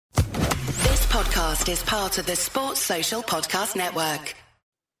podcast is part of the Sports Social Podcast Network.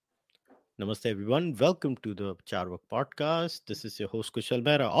 Namaste, everyone. Welcome to the Charvak podcast. This is your host, Kushal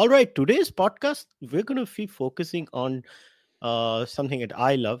Mehra. All right, today's podcast, we're going to be focusing on something that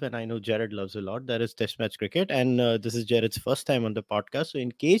I love and I know Jared loves a lot. That is Test match cricket. And this is Jared's first time on the podcast. So,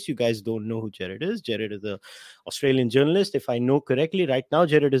 in case you guys don't know who Jared is an Australian journalist. If I know correctly, right now,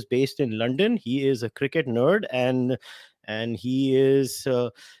 Jared is based in London. He is a cricket nerd and he is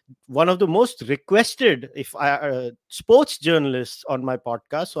one of the most requested sports journalists on my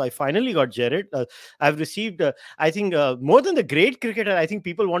podcast. So I finally got Jared. I've received I think more than the great cricketer, I think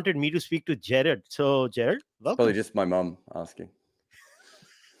people wanted me to speak to Jared. So Jared, welcome. Probably just my mum asking.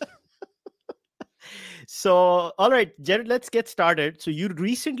 So, all right, Jared, let's get started. So, you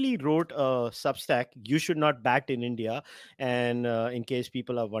recently wrote a Substack, You Should Not Bat in India. And in case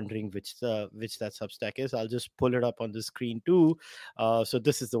people are wondering which that Substack is, I'll just pull it up on the screen too. So,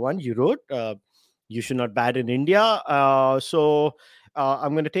 this is the one you wrote, You Should Not Bat in India. I'm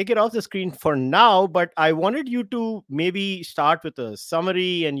going to take it off the screen for now, but I wanted you to maybe start with a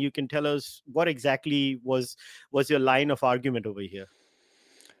summary and you can tell us what exactly was your line of argument over here.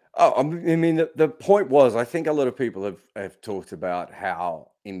 Oh, I mean, the point was, I think a lot of people have talked about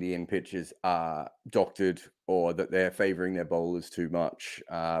how Indian pitchers are doctored or that they're favouring their bowlers too much.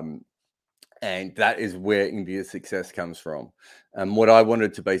 And that is where India's success comes from. And what I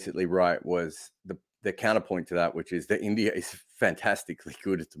wanted to basically write was the counterpoint to that, which is that India is fantastically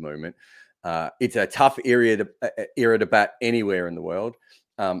good at the moment. It's a tough era to bat anywhere in the world.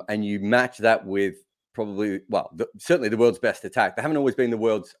 And you match that with certainly the world's best attack. They haven't always been the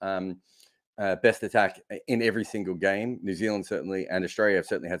world's best attack in every single game. New Zealand certainly and Australia have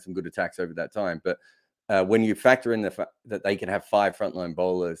certainly had some good attacks over that time. But when you factor in the fact that they can have 5 frontline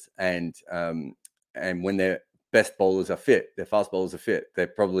bowlers and when their best bowlers are fit, their fast bowlers are fit, they're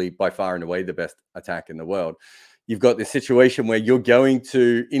probably by far and away the best attack in the world. You've got this situation where you're going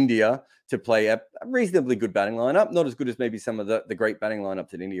to India to play a reasonably good batting lineup, not as good as maybe some of the great batting lineups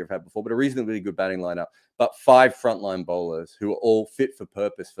that India have had before, but a reasonably good batting lineup, but 5 frontline bowlers who are all fit for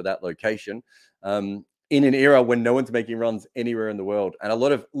purpose for that location in an era when no one's making runs anywhere in the world. And a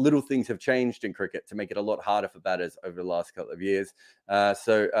lot of little things have changed in cricket to make it a lot harder for batters over the last couple of years.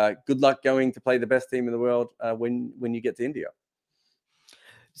 So good luck going to play the best team in the world when you get to India.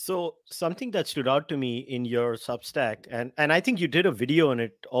 So something that stood out to me in your Substack, and I think you did a video on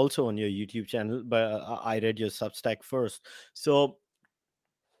it also on your YouTube channel, but I read your Substack first. So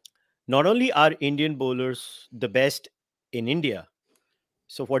not only are Indian bowlers the best in India,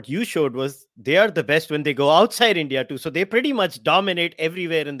 so what you showed was they are the best when they go outside India too. So they pretty much dominate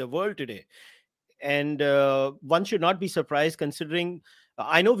everywhere in the world today. And one should not be surprised considering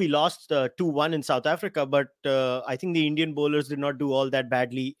I know we lost 2-1 in South Africa, but I think the Indian bowlers did not do all that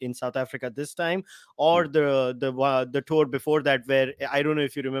badly in South Africa this time, or the tour before that, where I don't know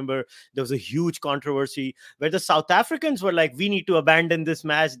if you remember, there was a huge controversy where the South Africans were like, we need to abandon this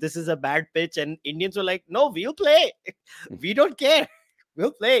match. This is a bad pitch. And Indians were like, no, we'll play. We don't care.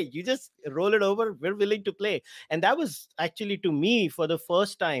 We'll play. You just roll it over. We're willing to play. And that was actually, to me, for the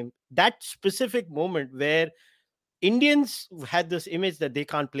first time, that specific moment where Indians had this image that they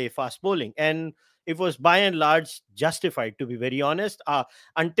can't play fast bowling. And it was by and large justified, to be very honest,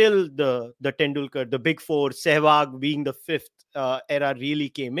 until the Tendulkar, the big four, Sehwag being the 5th era really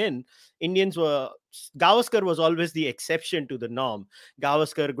came in. Gavaskar was always the exception to the norm.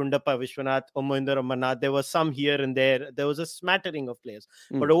 Gavaskar, Gundappa Vishwanath, Mohinder Amarnath, there was some here and there. There was a smattering of players.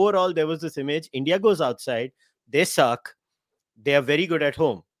 But overall, there was this image. India goes outside. They suck. They are very good at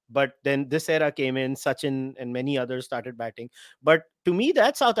home. But then this era came in, Sachin and many others started batting. But to me,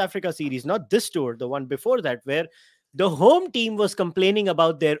 that South Africa series, not this tour, the one before that, where the home team was complaining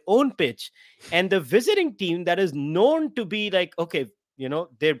about their own pitch and the visiting team that is known to be like, okay,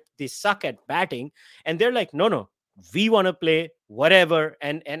 they suck at batting. And they're like, no, we want to play whatever.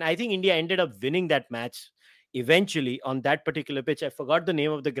 And I think India ended up winning that match eventually on that particular pitch. I forgot the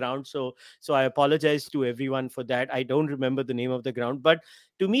name of the ground, so I apologize to everyone for that. I don't remember the name of the ground, but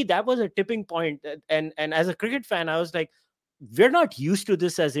to me that was a tipping point. And as a cricket fan, I was like, we're not used to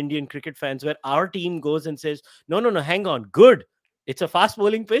this as Indian cricket fans, where our team goes and says, no, hang on, good, it's a fast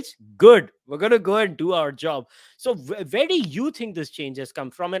bowling pitch, good, we're going to go and do our job. So where do you think this change has come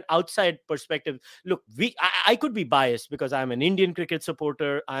from an outside perspective? Look, I could be biased because I'm an Indian cricket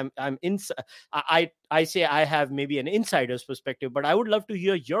supporter. I say I have maybe an insider's perspective, but I would love to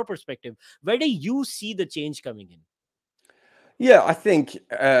hear your perspective. Where do you see the change coming in? Yeah, I think,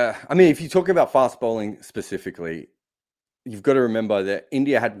 if you talk about fast bowling specifically, you've got to remember that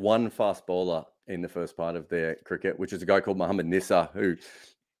India had one fast bowler in the first part of their cricket, which is a guy called Mohammad Nisar, who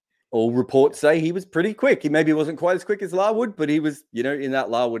all reports say he was pretty quick. He maybe wasn't quite as quick as Larwood, but he was, in that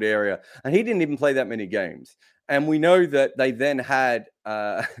Larwood area. And he didn't even play that many games. And we know that they then had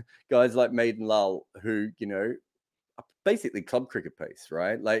guys like Maiden Lal who, basically club cricket pace,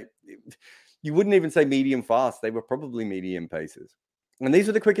 right? Like you wouldn't even say medium fast. They were probably medium paces. And these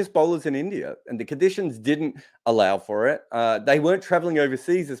were the quickest bowlers in India. And the conditions didn't allow for it. They weren't traveling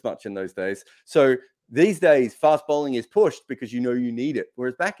overseas as much in those days. So these days, fast bowling is pushed because you need it.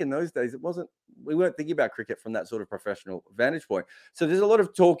 Whereas back in those days, we weren't thinking about cricket from that sort of professional vantage point. So there's a lot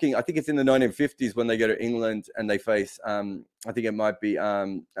of talking. I think it's in the 1950s when they go to England and they face, I think it might be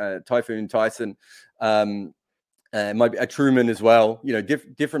Typhoon Tyson, it might be a Truman as well,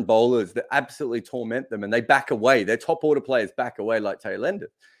 different bowlers that absolutely torment them and they back away. Their top order players back away like Taylor Lendon.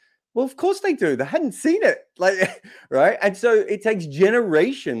 Well, of course they do. They hadn't seen it, right? And so it takes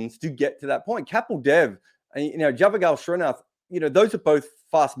generations to get to that point. Kapil Dev, Javagal Srinath, those are both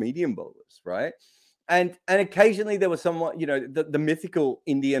fast medium bowlers, right? And occasionally there was someone, the mythical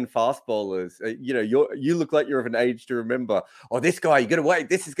Indian fast bowlers. You look like you're of an age to remember. Oh, this guy, you got to wait.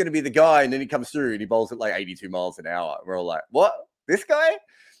 This is going to be the guy, and then he comes through and he bowls at like 82 miles an hour. We're all like, what? This guy?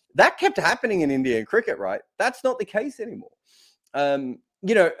 That kept happening in Indian cricket, right? That's not the case anymore.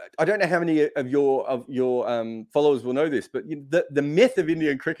 I don't know how many of your followers will know this, but the myth of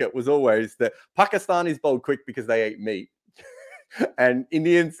Indian cricket was always that Pakistanis bowled quick because they ate meat. And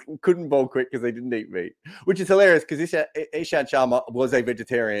Indians couldn't bowl quick because they didn't eat meat, which is hilarious because Ishant Sharma was a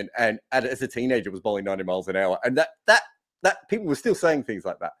vegetarian and as a teenager was bowling 90 miles an hour. And that people were still saying things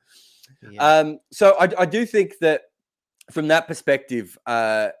like that. Yeah. So I do think that from that perspective,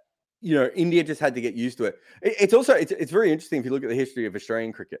 India just had to get used to it. It's very interesting if you look at the history of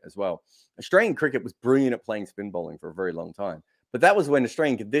Australian cricket as well. Australian cricket was brilliant at playing spin bowling for a very long time, but that was when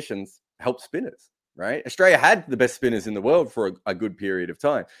Australian conditions helped spinners. Right? Australia had the best spinners in the world for a good period of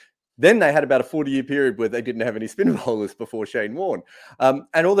time. Then they had about a 40-year period where they didn't have any spin bowlers before Shane Warne.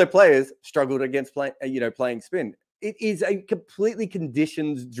 And all their players struggled against playing spin. It is a completely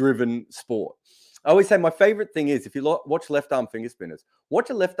conditions-driven sport. I always say my favorite thing is if you watch left-arm finger spinners, watch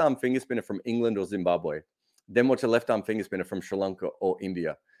a left-arm finger spinner from England or Zimbabwe, then watch a left-arm finger spinner from Sri Lanka or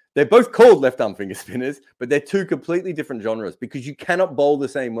India. They're both called left-arm finger spinners, but they're two completely different genres because you cannot bowl the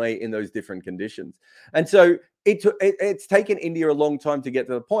same way in those different conditions. And so it's taken India a long time to get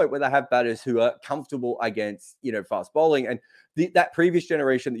to the point where they have batters who are comfortable against, fast bowling. And that previous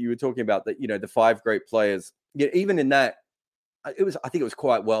generation that you were talking about, that, the five great players, even in that, I think it was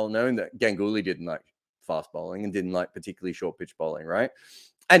quite well known that Ganguly didn't like fast bowling and didn't like particularly short pitch bowling, right?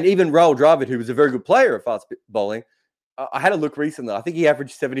 And even Rahul Dravid, who was a very good player at fast bowling, I had a look recently. I think he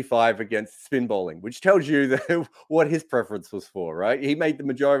averaged 75 against spin bowling, which tells you that what his preference was for, right? He made the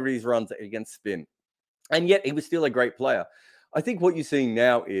majority of his runs against spin. And yet he was still a great player. I think what you're seeing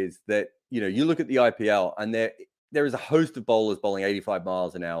now is that, you look at the IPL and there is a host of bowlers bowling 85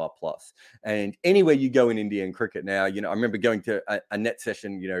 miles an hour plus. And anywhere you go in Indian cricket now, I remember going to a net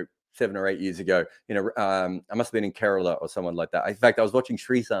session, 7 or 8 years ago, I must have been in Kerala or someone like that. In fact, I was watching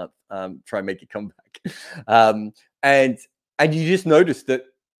Srisanth try and make a comeback. And you just noticed that,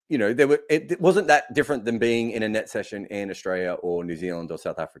 it wasn't that different than being in a net session in Australia or New Zealand or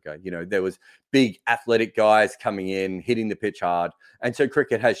South Africa. There was big athletic guys coming in, hitting the pitch hard. And so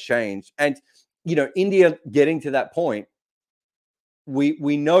cricket has changed. And, India getting to that point,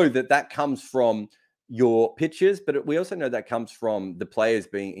 we know that comes from your pitches, but we also know that comes from the players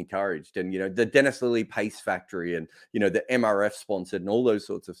being encouraged and, the Dennis Lilly Pace Factory and, the MRF sponsored and all those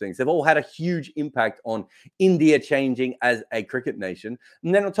sorts of things. They've all had a huge impact on India changing as a cricket nation.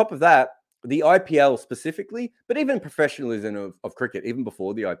 And then on top of that, the IPL specifically, but even professionalism of cricket, even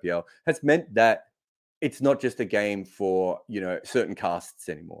before the IPL, has meant that it's not just a game for, certain castes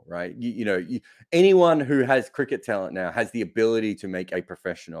anymore, right? Anyone who has cricket talent now has the ability to make a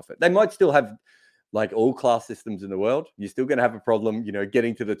profession of it. They might still have, like all class systems in the world, you're still going to have a problem,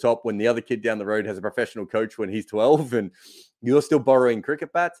 getting to the top when the other kid down the road has a professional coach when he's 12 and you're still borrowing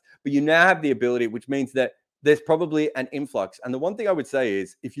cricket bats. But you now have the ability, which means that there's probably an influx. And the one thing I would say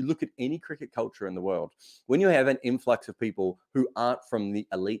is if you look at any cricket culture in the world, when you have an influx of people who aren't from the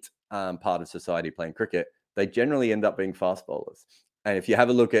elite part of society playing cricket, they generally end up being fast bowlers. And if you have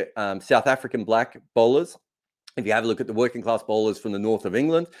a look at South African black bowlers, if you have a look at the working class bowlers from the north of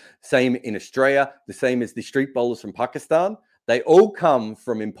England, same in Australia, the same as the street bowlers from Pakistan, they all come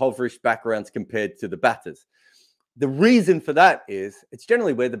from impoverished backgrounds compared to the batters. The reason for that is it's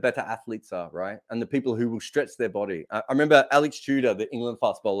generally where the better athletes are, right? And the people who will stretch their body. I remember Alex Tudor, the England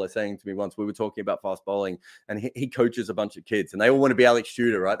fast bowler, saying to me once, we were talking about fast bowling, and he coaches a bunch of kids, and they all want to be Alex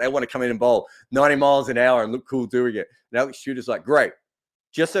Tudor, right? They want to come in and bowl 90 miles an hour and look cool doing it. And Alex Tudor's like, great.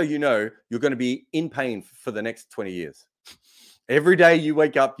 just so you know, you're going to be in pain for the next 20 years. Every day you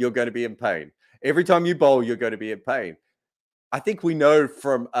wake up, you're going to be in pain. Every time you bowl, you're going to be in pain. I think we know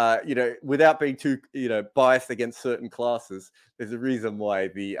from, without being too, biased against certain classes, there's a reason why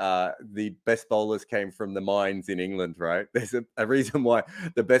the best bowlers came from the mines in England, right? There's a reason why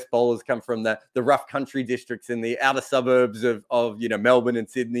the best bowlers come from the rough country districts in the outer suburbs of Melbourne and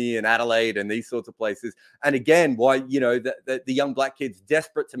Sydney and Adelaide and these sorts of places. And again, why, the young black kids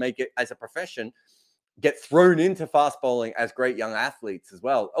desperate to make it as a profession get thrown into fast bowling as great young athletes as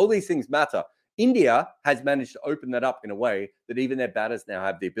well. All these things matter. India has managed to open that up in a way that even their batters now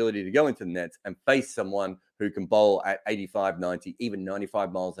have the ability to go into the nets and face someone who can bowl at 85, 90, even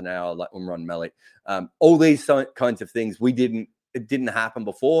 95 miles an hour, like Umran Malik. All these kinds of things it didn't happen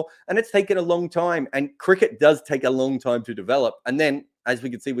before, and it's taken a long time. And cricket does take a long time to develop. And then, as we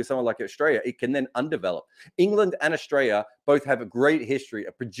can see with someone like Australia, it can then undevelop. England and Australia both have a great history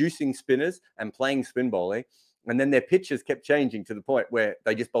of producing spinners and playing spin bowling. And then their pitches kept changing to the point where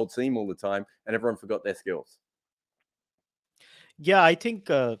they just bowled seam all the time and everyone forgot their skills. Yeah, I think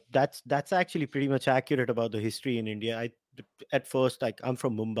that's actually pretty much accurate about the history in India. At first, I'm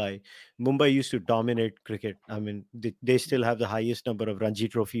from Mumbai. Mumbai used to dominate cricket. I mean, they still have the highest number of Ranji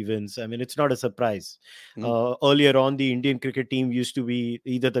Trophy wins. I mean, it's not a surprise. Earlier on, the Indian cricket team used to be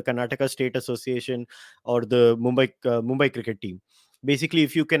either the Karnataka State Association or the Mumbai cricket team. Basically,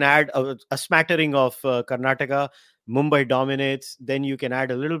 if you can add a smattering of Karnataka, Mumbai dominates. Then you can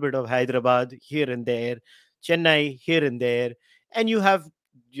add a little bit of Hyderabad here and there, Chennai here and there. And you have,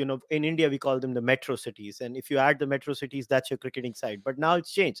 in India, we call them the metro cities. And if you add the metro cities, that's your cricketing side. But now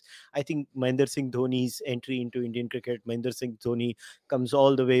it's changed. I think Mahendra Singh Dhoni's entry into Indian cricket, Mahendra Singh Dhoni comes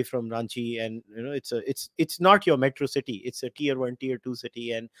all the way from Ranchi. And, it's not your metro city. It's a tier 1, tier 2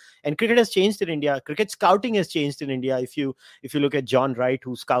 city. And cricket has changed in India. Cricket scouting has changed in India. If you look at John Wright,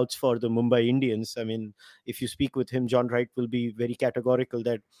 who scouts for the Mumbai Indians, I mean, if you speak with him, John Wright will be very categorical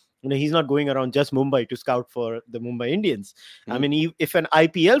that he's not going around just Mumbai to scout for the Mumbai Indians. I mean, if an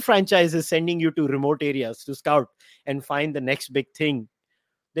IPL franchise is sending you to remote areas to scout and find the next big thing,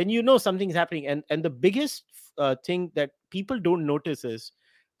 then something's happening. And the biggest thing that people don't notice is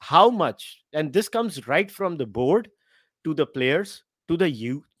how much, and this comes right from the board to the players to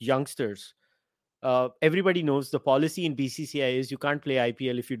the youngsters. Everybody knows the policy in BCCI is you can't play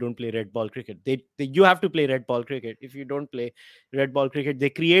IPL if you don't play red ball cricket. You have to play red ball cricket. If you don't play red ball cricket,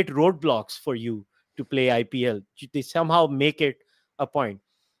 they create roadblocks for you to play IPL. They somehow make it a point.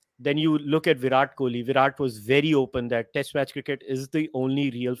 Then you look at Virat Kohli. Virat was very open that Test match cricket is the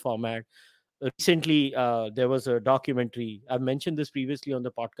only real format. Recently, there was a documentary. I've mentioned this previously on the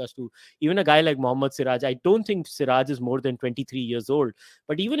podcast too. Even a guy like Mohammad Siraj, I don't think Siraj is more than 23 years old.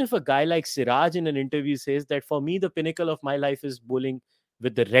 But even if a guy like Siraj in an interview says that for me, the pinnacle of my life is bowling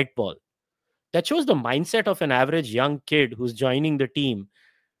with the red ball, that shows the mindset of an average young kid who's joining the team.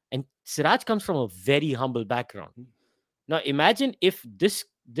 And Siraj comes from a very humble background. Now, imagine if this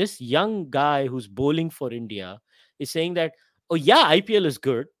young guy who's bowling for India is saying that, oh yeah, IPL is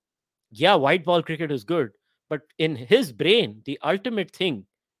good. Yeah, white ball cricket is good, but in his brain, the ultimate thing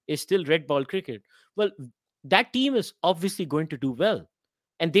is still red ball cricket. Well, that team is obviously going to do well.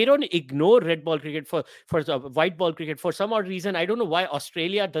 And they don't ignore red ball cricket for white ball cricket. For some odd reason, I don't know why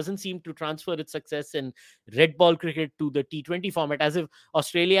Australia doesn't seem to transfer its success in red ball cricket to the T20 format, as if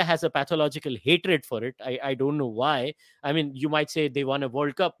Australia has a pathological hatred for it. I don't know why. I mean, you might say they won a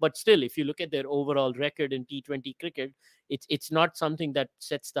World Cup, but still, if you look at their overall record in T20 cricket, it's not something that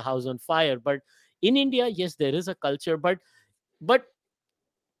sets the house on fire. But in India, yes, there is a culture. But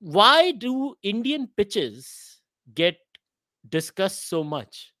why do Indian pitches get discussed so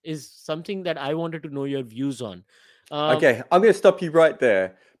much is something that I wanted to know your views on. Okay, I'm going to stop you right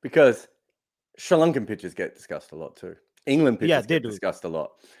there because Sri Lankan pitches get discussed a lot too. England pitches get discussed a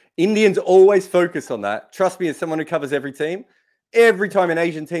lot. Indians always focus on that. Trust me, as someone who covers every team, every time an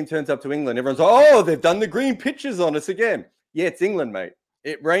Asian team turns up to England, everyone's like, oh, they've done the green pitches on us again. Yeah, it's England, mate.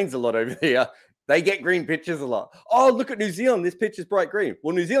 It rains a lot over there. They get green pitches a lot. Oh, look at New Zealand. This pitch is bright green.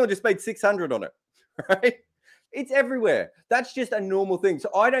 Well, New Zealand just made 600 on it, right? It's everywhere. That's just a normal thing. So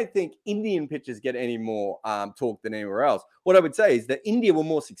I don't think Indian pitches get any more talk than anywhere else. What I would say is that India were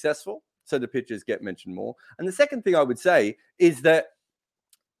more successful, so the pitches get mentioned more. And the second thing I would say is that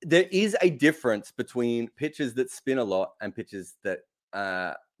there is a difference between pitches that spin a lot and pitches that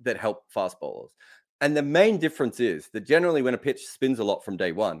help fast bowlers. And the main difference is that generally when a pitch spins a lot from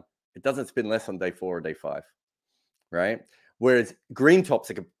day one, it doesn't spin less on day 4 or day 5, right? whereas green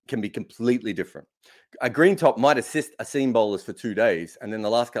tops can be completely different. A green top might assist a seam bowlers for 2 days, and then the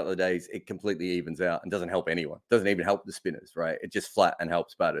last couple of days it completely evens out and doesn't help anyone. Doesn't even help the spinners, right? It just flat and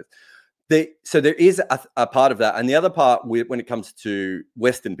helps batters. So there is a part of that, and the other part when it comes to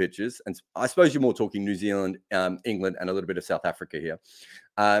Western pitches, and I suppose you're more talking New Zealand, England, and a little bit of South Africa here.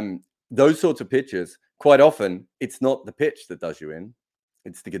 Those sorts of pitches, quite often, it's not the pitch that does you in;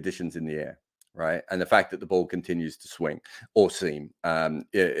 it's the conditions in the air, right? And the fact that the ball continues to swing or seam.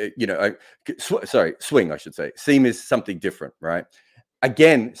 Swing, I should say. Seam is something different, right?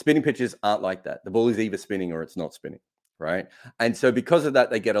 Again, spinning pitches aren't like that. The ball is either spinning or it's not spinning. Right. And so because of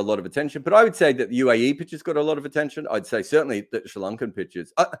that, they get a lot of attention. But I would say that the UAE pitches got a lot of attention. I'd say certainly that Sri Lankan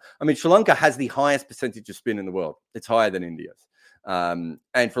pitches. Sri Lanka has the highest percentage of spin in the world. It's higher than India's. And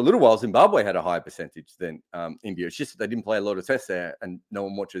for a little while, Zimbabwe had a higher percentage than India. It's just that they didn't play a lot of tests there and no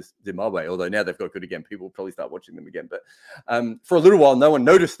one watches Zimbabwe, although now they've got good again. People will probably start watching them again. But for a little while, no one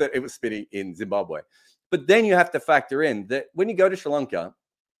noticed that it was spinning in Zimbabwe. But then you have to factor in that when you go to Sri Lanka,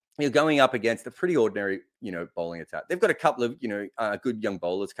 you're going up against a pretty ordinary, bowling attack. They've got a couple of, good young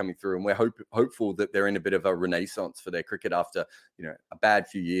bowlers coming through, and we're hopeful that they're in a bit of a renaissance for their cricket after, a bad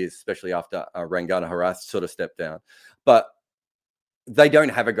few years, especially after Rangana Haras sort of stepped down. But they don't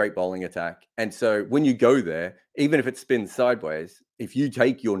have a great bowling attack. And so when you go there, even if it spins sideways, if you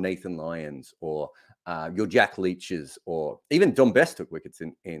take your Nathan Lyons or your Jack Leaches, or even Dom Best took wickets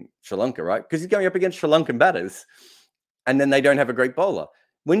in Sri Lanka, right? Because he's going up against Sri Lankan batters, and then they don't have a great bowler.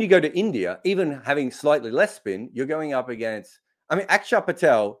 When you go to India, even having slightly less spin, you're going up against, Akshar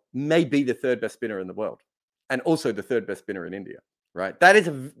Patel may be the third best spinner in the world and also the third best spinner in India, right? That is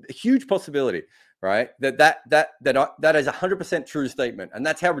a huge possibility, right? That is 100% true statement. And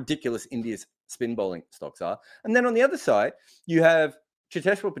that's how ridiculous India's spin bowling stocks are. And then on the other side, you have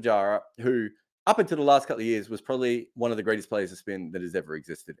Cheteshwar Pujara, who up until the last couple of years was probably one of the greatest players of spin that has ever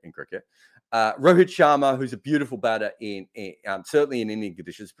existed in cricket. Rohit Sharma, who's a beautiful batter in certainly in Indian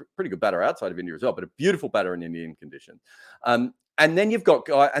conditions, pretty good batter outside of India as well, but a beautiful batter in Indian conditions. And then you've got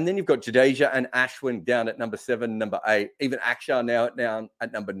Jadeja and Ashwin down at number 7, number 8, even Akshar now down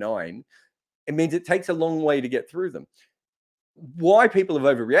at number 9. It means it takes a long way to get through them. Why people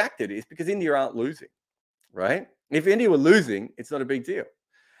have overreacted is because India aren't losing, right? If India were losing, it's not a big deal.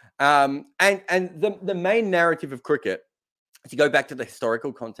 And the main narrative of cricket, to go back to the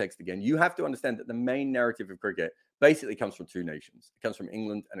historical context again, you have to understand that the main narrative of cricket basically comes from two nations. It comes from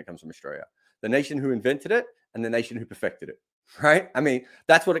England and it comes from Australia. The nation who invented it and the nation who perfected it, right?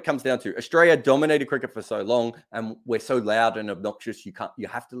 That's what it comes down to. Australia dominated cricket for so long and we're so loud and obnoxious, you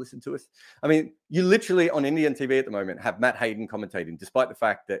have to listen to us. You literally on Indian TV at the moment have Matt Hayden commentating, despite the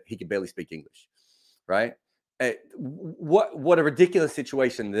fact that he can barely speak English, right? What a ridiculous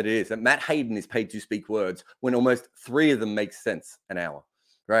situation that it is that Matt Hayden is paid to speak words when almost 3 of them make sense an hour,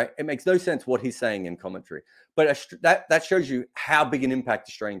 right? It makes no sense what he's saying in commentary. But that shows you how big an impact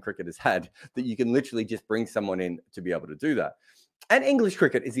Australian cricket has had, that you can literally just bring someone in to be able to do that. And English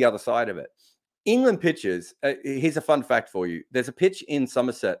cricket is the other side of it. England pitches, here's a fun fact for you. There's a pitch in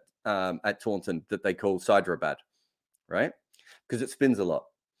Somerset at Taunton that they call Hyderabad, right? Because it spins a lot.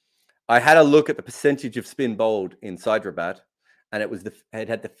 I had a look at the percentage of spin bowled in Hyderabad, and it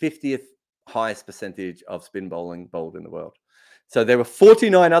had the 50th highest percentage of spin bowling bowled in the world. So there were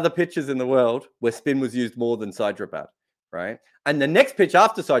 49 other pitches in the world where spin was used more than Hyderabad, right? And the next pitch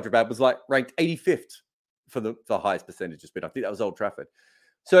after Hyderabad was ranked 85th for the highest percentage of spin. I think that was Old Trafford.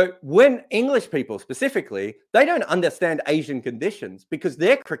 So when English people specifically, they don't understand Asian conditions because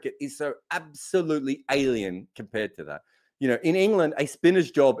their cricket is so absolutely alien compared to that. In England, a spinner's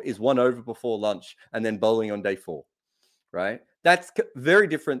job is 1 over before lunch and then bowling on day 4, right? That's very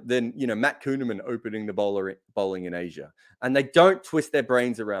different than, Matt Kuhneman opening the bowling in Asia. And they don't twist their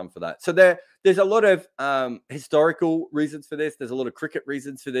brains around for that. So there's a lot of historical reasons for this. There's a lot of cricket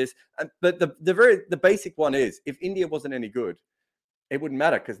reasons for this. But the basic one is, if India wasn't any good, it wouldn't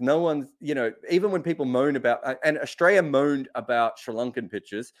matter because no one's, even when people moan about, and Australia moaned about Sri Lankan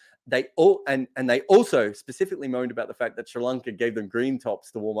pitches, they also specifically moaned about the fact that Sri Lanka gave them green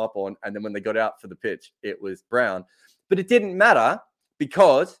tops to warm up on. And then when they got out for the pitch, it was brown. But it didn't matter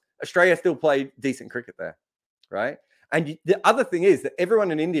because Australia still played decent cricket there, right? And the other thing is that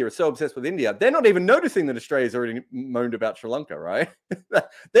everyone in India is so obsessed with India, they're not even noticing that Australia's already moaned about Sri Lanka, right?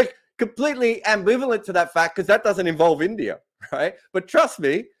 They're completely ambivalent to that fact because that doesn't involve India, right? But trust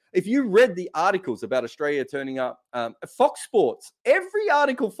me, if you read the articles about Australia turning up, Fox Sports, every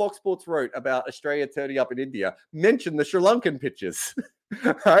article Fox Sports wrote about Australia turning up in India mentioned the Sri Lankan pitches,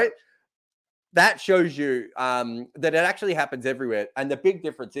 right? that shows you that it actually happens everywhere. And the big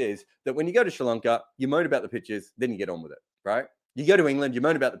difference is that when you go to Sri Lanka, you moan about the pitches, then you get on with it, right? You go to England, you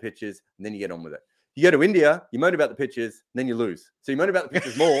moan about the pitches, and then you get on with it. You go to India, you moan about the pitches, and then you lose. So you moan about the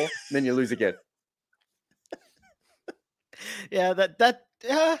pitches more, and then you lose again. Yeah,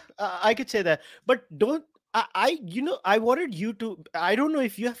 I could say that, but don't I wanted you to. I don't know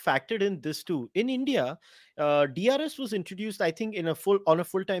if you have factored in this too. In India, DRS was introduced, I think, on a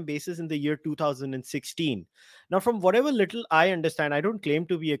full-time basis in the year 2016. Now, from whatever little I understand, I don't claim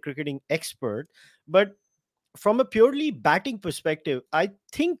to be a cricketing expert, but from a purely batting perspective, I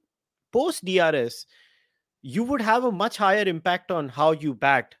think post DRS, you would have a much higher impact on how you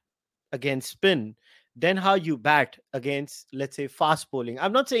bat against spin than how you bat against, let's say, fast bowling.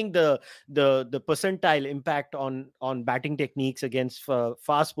 I'm not saying the percentile impact on batting techniques against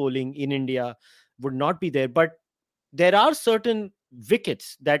fast bowling in India would not be there, but there are certain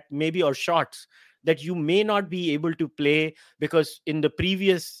wickets that maybe, or shots that you may not be able to play, because in the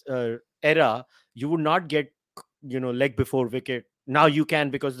previous era you would not get leg before wicket. Now you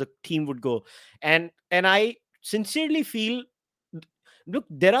can, because the team would go, and I sincerely feel, look,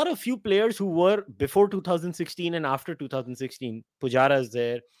 there are a few players who were before 2016 and after 2016. Pujara is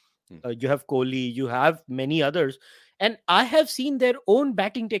there. You have Kohli, you have many others, and I have seen their own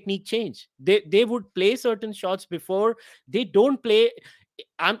batting technique change. They would play certain shots before, they don't play.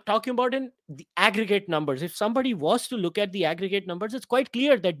 I'm talking about in the aggregate numbers. If somebody was to look at the aggregate numbers, it's quite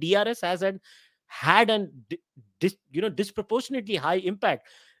clear that DRS had an disproportionately high impact.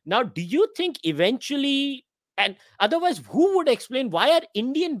 Now, do you think eventually, and otherwise, who would explain why are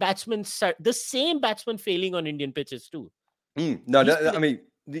Indian batsmen, the same batsmen, failing on Indian pitches too? I mean,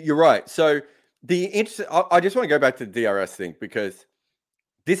 you're right. So I just want to go back to the DRS thing, because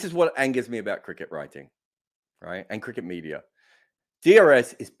this is what angers me about cricket writing, right? And cricket media.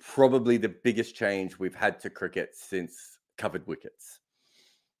 DRS is probably the biggest change we've had to cricket since covered wickets,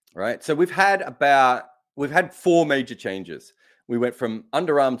 right? So we've had 4 major changes. We went from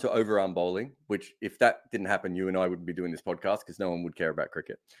underarm to overarm bowling, which, if that didn't happen, you and I wouldn't be doing this podcast, because no one would care about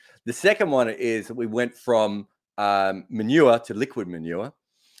cricket. The second one is we went from manure to liquid manure,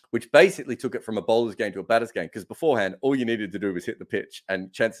 which basically took it from a bowler's game to a batter's game. Because beforehand, all you needed to do was hit the pitch,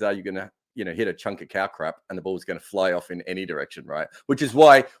 and chances are you're going to hit a chunk of cow crap, and the ball's going to fly off in any direction, right? Which is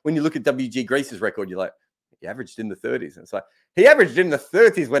why when you look at W.G. Grace's record, you're like, he averaged in the 30s. And it's like, he averaged in the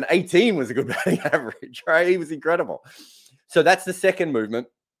 30s when 18 was a good batting average, right? He was incredible. So that's the second movement.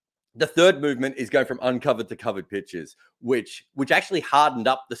 The third movement is going from uncovered to covered pitches, which actually hardened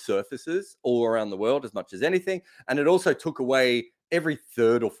up the surfaces all around the world as much as anything. And it also took away every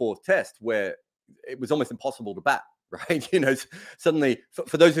third or fourth test where it was almost impossible to bat, right? Suddenly,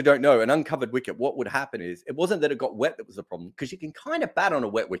 for those who don't know, an uncovered wicket, what would happen is, it wasn't that it got wet that was the problem, because you can kind of bat on a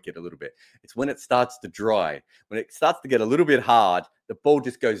wet wicket a little bit. It's when it starts to dry, when it starts to get a little bit hard, the ball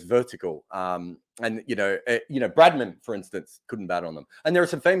just goes vertical. And Bradman, for instance, couldn't bat on them. And there are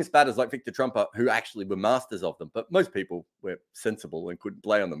some famous batters like Victor Trumper who actually were masters of them, but most people were sensible and couldn't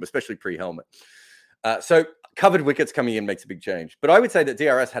play on them, especially pre-helmet. So covered wickets coming in makes a big change. But I would say that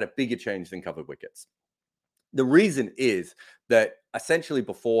DRS had a bigger change than covered wickets. The reason is that essentially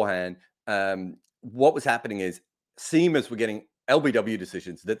beforehand, what was happening is seamers were getting LBW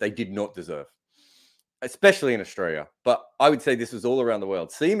decisions that they did not deserve, especially in Australia. But I would say this was all around the world.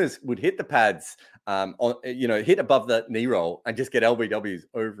 Seamers would hit the pads, hit above the knee roll, and just get LBWs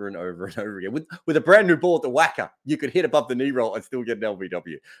over and over and over again. With a brand new ball at the whacker, you could hit above the knee roll and still get an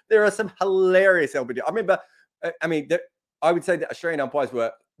LBW. There are some hilarious LBW. I remember, I would say that Australian umpires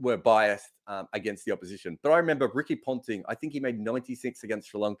were biased against the opposition. But I remember Ricky Ponting, I think he made 96 against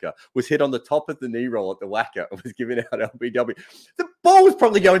Sri Lanka, was hit on the top of the knee roll at the whacker and was giving out LBW. The ball was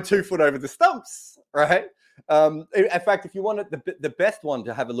probably going 2 foot over the stumps, right? In fact, if you want the best one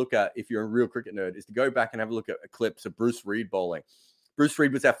to have a look at, if you're a real cricket nerd, is to go back and have a look at clips of Bruce Reid bowling. Bruce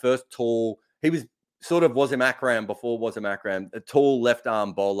Reid was our first tall, he was sort of Wasim Akram before Wasim Akram, a tall left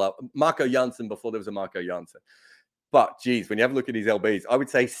arm bowler. Marco Jansen before there was a Marco Jansen. But geez, when you have a look at his LBs, I would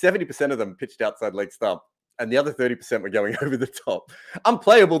say 70% of them pitched outside leg stump, and the other 30% were going over the top.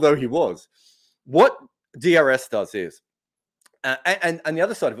 Unplayable though he was. What DRS does is, and the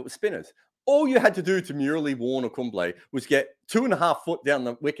other side of it was spinners. All you had to do to Murali, Warne, or Kumble was get 2.5 foot down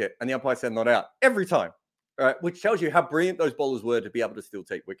the wicket, and the umpire said not out every time, right? Which tells you how brilliant those bowlers were to be able to still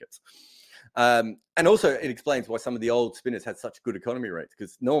take wickets. And also it explains why some of the old spinners had such good economy rates,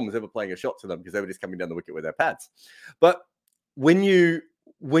 because no one was ever playing a shot to them because they were just coming down the wicket with their pads. But when you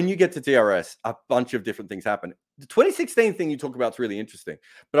get to DRS, a bunch of different things happen. The 2016 thing you talk about is really interesting.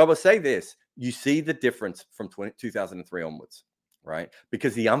 But I will say this, you see the difference from 2003 onwards. right?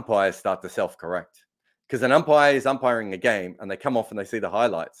 Because the umpires start to self-correct. Because an umpire is umpiring a game and they come off and they see the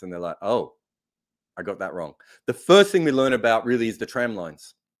highlights and they're like, oh, I got that wrong. The first thing we learn about really is the tram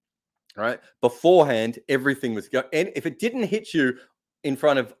lines, right? Beforehand, everything was going. And if it didn't hit you in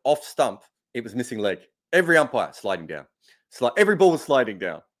front of off stump, it was missing leg. Every umpire sliding down. Every ball was sliding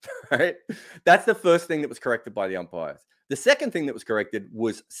down, right? That's the first thing that was corrected by the umpires. The second thing that was corrected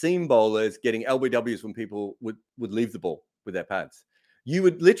was seam bowlers getting LBWs when people would leave the ball with their pads. You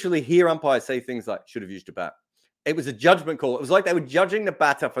would literally hear umpires say things like, should have used a bat. It was a judgment call. It was like they were judging the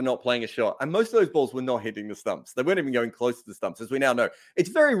batter for not playing a shot. And most of those balls were not hitting the stumps. They weren't even going close to the stumps, as we now know. It's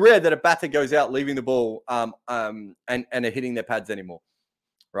very rare that a batter goes out leaving the ball and are hitting their pads anymore,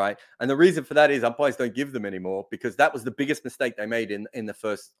 right? And the reason for that is umpires don't give them anymore because that was the biggest mistake they made in the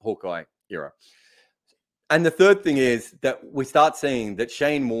first Hawkeye era. And the third thing is that we start seeing that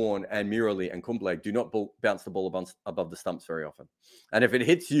Shane Warne and Murali and Kumble do not bounce the ball above the stumps very often. And if it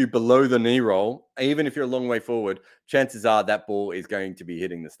hits you below the knee roll, even if you're a long way forward, chances are that ball is going to be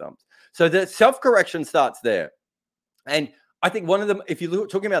hitting the stumps. So the self-correction starts there. And I think one of them, if you're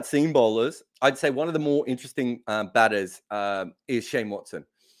talking about seam bowlers, I'd say one of the more interesting batters is Shane Watson.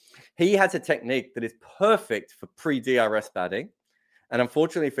 He has a technique that is perfect for pre-DRS batting. And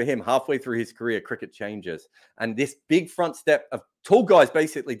unfortunately for him, halfway through his career, cricket changes. And this big front step of tall guys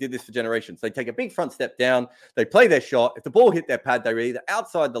basically did this for generations. They take a big front step down, they play their shot. If the ball hit their pad, they were either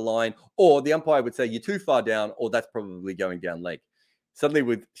outside the line or the umpire would say, you're too far down, or that's probably going down leg. Suddenly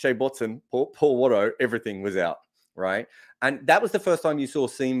with Shane Watson, Paul Watto, everything was out, right? And that was the first time you saw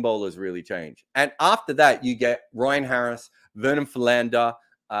seam bowlers really change. And after that, you get Ryan Harris, Vernon Philander,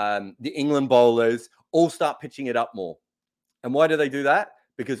 the England bowlers all start pitching it up more. And why do they do that?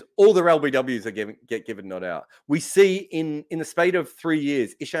 Because all their LBWs get given not out. We see in the spate of 3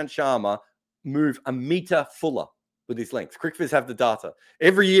 years, Ishant Sharma move a meter fuller with his length. CricViz have the data.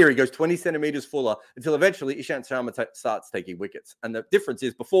 Every year he goes 20 centimeters fuller until eventually Ishant Sharma starts taking wickets. And the difference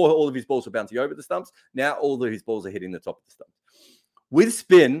is before all of his balls were bouncing over the stumps, now all of his balls are hitting the top of the stumps. With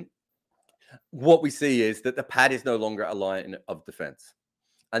spin, what we see is that the pad is no longer a line of defense.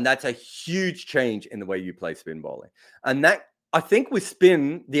 And that's a huge change in the way you play spin bowling. And that, I think with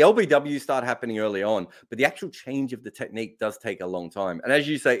spin, the LBWs start happening early on, but the actual change of the technique does take a long time. And as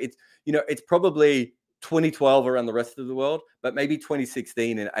you say, it's probably 2012 around the rest of the world, but maybe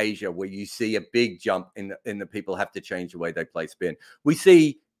 2016 in Asia where you see a big jump in the people have to change the way they play spin. We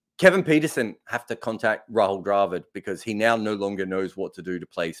see Kevin Peterson have to contact Rahul Dravid because he now no longer knows what to do to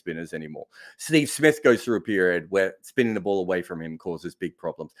play spinners anymore. Steve Smith goes through a period where spinning the ball away from him causes big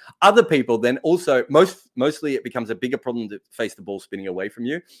problems. Other people then also, mostly it becomes a bigger problem to face the ball spinning away from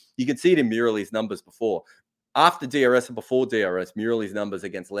you. You can see it in Murali's numbers before. After DRS and before DRS, Murali's numbers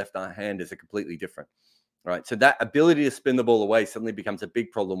against left-handers are completely different. Right. So that ability to spin the ball away suddenly becomes a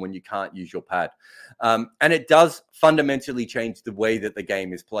big problem when you can't use your pad. And it does fundamentally change the way that the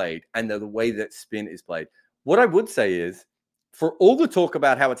game is played and the way that spin is played. What I would say is for all the talk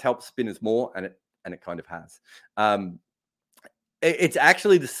about how it's helped spinners more, and it kind of has, it's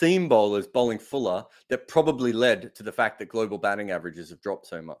actually the seam bowlers bowling fuller that probably led to the fact that global batting averages have dropped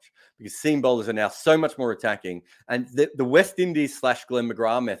so much because seam bowlers are now so much more attacking. And the West Indies / Glenn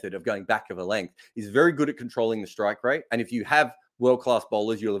McGrath method of going back of a length is very good at controlling the strike rate. And if you have world-class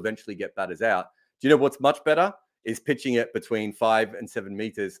bowlers, you'll eventually get batters out. Do you know what's much better? Is pitching it between 5 and 7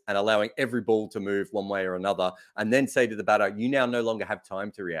 meters and allowing every ball to move one way or another. And then say to the batter, you now no longer have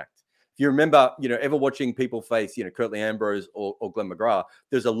time to react. If you remember, ever watching people face, Curtly Ambrose or Glenn McGrath,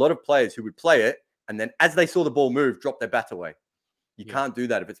 there's a lot of players who would play it. And then as they saw the ball move, drop their bat away. You can't do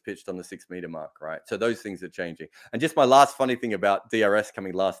that if it's pitched on the 6 meter mark, right? So those things are changing. And just my last funny thing about DRS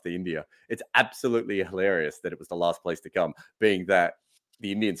coming last to India, it's absolutely hilarious that it was the last place to come, being that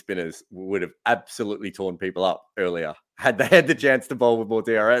the Indian spinners would have absolutely torn people up earlier had they had the chance to bowl with more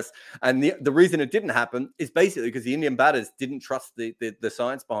DRS. And the reason it didn't happen is basically because the Indian batters didn't trust the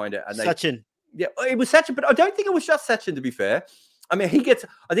science behind it. And Sachin. Yeah, it was Sachin, but I don't think it was just Sachin, to be fair. I mean,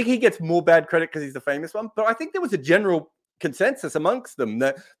 I think he gets more bad credit because he's the famous one, but I think there was a general consensus amongst them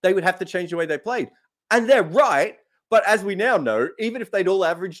that they would have to change the way they played. And they're right. But as we now know, even if they'd all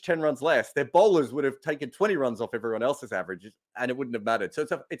averaged 10 runs less, their bowlers would have taken 20 runs off everyone else's averages, and it wouldn't have mattered. So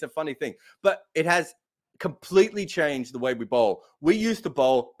it's a funny thing. But it has completely changed the way we bowl. We used to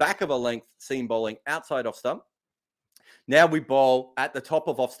bowl back of a length, seam bowling, outside off stump. Now we bowl at the top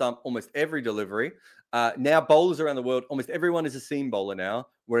of off stump almost every delivery. Now bowlers around the world, almost everyone is a seam bowler now,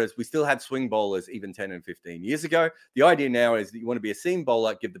 whereas we still had swing bowlers even 10 and 15 years ago. The idea now is that you want to be a seam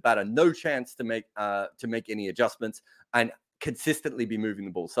bowler, give the batter no chance to make any adjustments and consistently be moving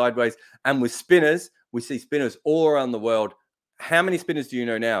the ball sideways. And with spinners, we see spinners all around the world how many spinners do you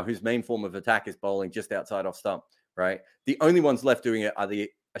know now whose main form of attack is bowling just outside off stump, right? The only ones left doing it are the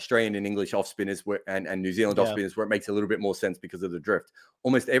Australian and English off spinners and New Zealand off spinners, where it makes a little bit more sense because of the drift.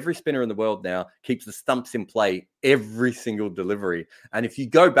 Almost every spinner in the world now keeps the stumps in play every single delivery. And if you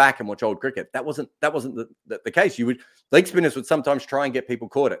go back and watch old cricket, that wasn't the case. Leg spinners would sometimes try and get people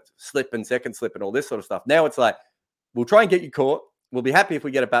caught at slip and second slip and all this sort of stuff. Now it's like, we'll try and get you caught. We'll be happy if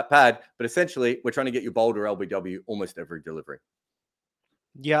we get a bat pad, but essentially we're trying to get you bowled or LBW almost every delivery.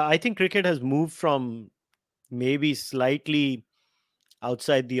 Yeah, I think cricket has moved from maybe slightly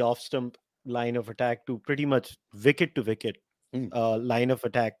outside the off stump line of attack to pretty much wicket to wicket line of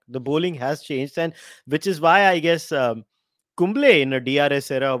attack. The bowling has changed, and which is why I guess Kumble in a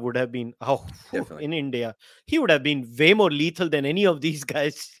DRS era would have been in India. He would have been way more lethal than any of these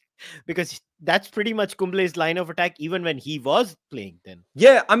guys because that's pretty much Kumble's line of attack even when he was playing then.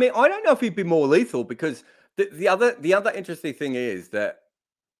 Yeah, I mean, I don't know if he'd be more lethal because the other interesting thing is that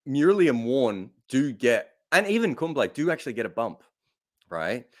Murali and Warne do get, and even Kumble do actually get a bump,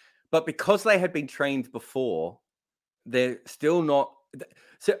 right? But because they had been trained before, they're still not.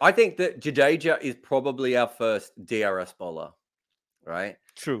 So I think that Jadeja is probably our first DRS bowler, right?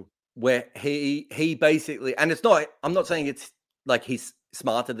 True. Where he basically, and it's not, I'm not saying it's like he's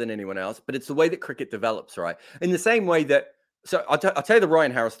smarter than anyone else, but it's the way that cricket develops, right? In the same way that, so I'll tell you the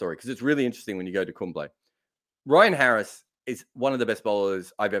Ryan Harris story because it's really interesting when you go to Kumble. Ryan Harris is one of the best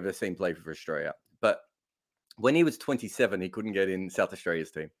bowlers I've ever seen play for Australia. But when he was 27, he couldn't get in South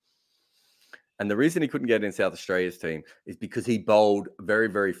Australia's team. And the reason he couldn't get in South Australia's team is because he bowled very,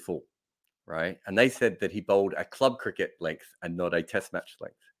 very full, right? And they said that he bowled a club cricket length and not a test match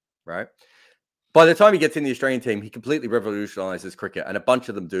length, right? By the time he gets in the Australian team, he completely revolutionizes cricket, and a bunch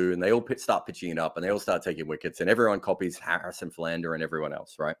of them do, and they all start pitching it up, and they all start taking wickets, and everyone copies Harris and Philander and everyone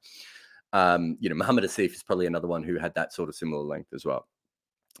else, right? Muhammad Asif is probably another one who had that sort of similar length as well.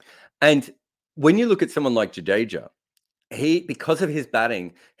 And when you look at someone like Jadeja, because of his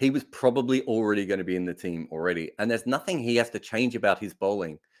batting, he was probably already going to be in the team already. And there's nothing he has to change about his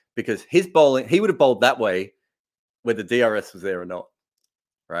bowling because his bowling, he would have bowled that way whether DRS was there or not,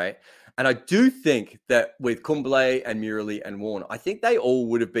 right? And I do think that with Kumble and Murali and Warne, I think they all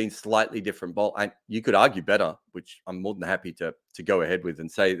would have been slightly different bowl. And you could argue better, which I'm more than happy to go ahead with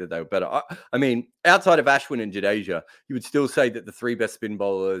and say that they were better. I mean, outside of Ashwin and Jadeja, you would still say that the three best spin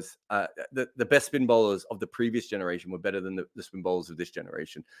bowlers, the best spin bowlers of the previous generation were better than the spin bowlers of this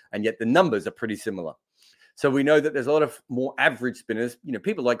generation. And yet the numbers are pretty similar. So we know that there's a lot of more average spinners,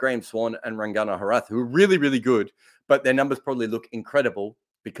 people like Graham Swan and Rangana Herath, who are really, really good, but their numbers probably look incredible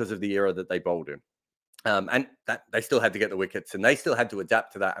because of the era that they bowled in. And that they still had to get the wickets and they still had to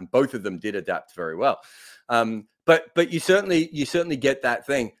adapt to that. And both of them did adapt very well. But you certainly get that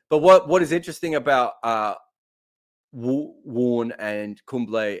thing. But what is interesting about Warne and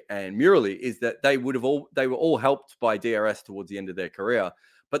Kumble and Murali is that they were all helped by DRS towards the end of their career,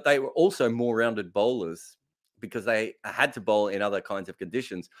 but they were also more rounded bowlers because they had to bowl in other kinds of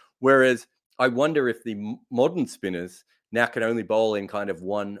conditions. Whereas I wonder if the modern spinners now can only bowl in kind of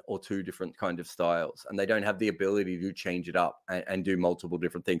one or two different kind of styles, and they don't have the ability to change it up and do multiple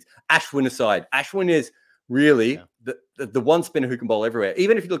different things. Ashwin aside, Ashwin is really the one spinner who can bowl everywhere.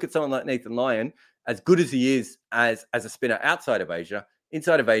 Even if you look at someone like Nathan Lyon, as good as he is as a spinner outside of Asia,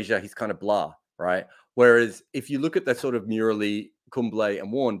 inside of Asia, he's kind of blah, right? Whereas if you look at the sort of Murali, Kumble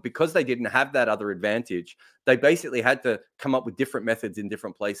and Warne, because they didn't have that other advantage, they basically had to come up with different methods in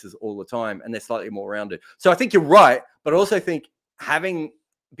different places all the time, and they're slightly more rounded. So I think you're right, but I also think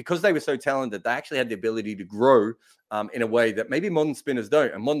because they were so talented, they actually had the ability to grow in a way that maybe modern spinners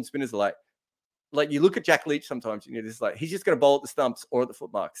don't. And modern spinners are like you look at Jack Leach sometimes, this is like, he's just going to bowl at the stumps or at the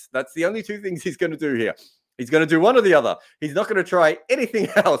foot marks. That's the only two things he's going to do here. He's going to do one or the other. He's not going to try anything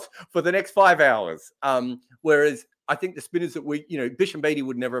else for the next 5 hours. Whereas I think the spinners that Bisham Beatty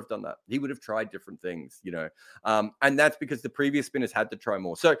would never have done that. He would have tried different things, and that's because the previous spinners had to try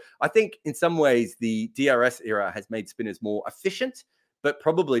more. So I think in some ways the DRS era has made spinners more efficient, but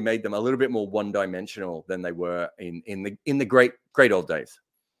probably made them a little bit more one-dimensional than they were in the great old days.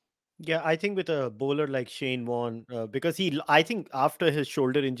 Yeah, I think with a bowler like Shane Warne, because I think after his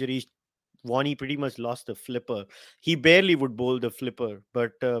shoulder injury, Warne pretty much lost the flipper. He barely would bowl the flipper,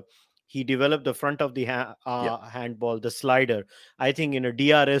 but he developed the front of the handball, the slider. I think in a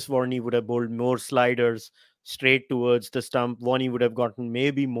DRS, Warne would have bowled more sliders straight towards the stump. Warne would have gotten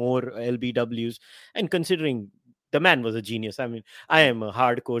maybe more LBWs. And considering the man was a genius. I mean, I am a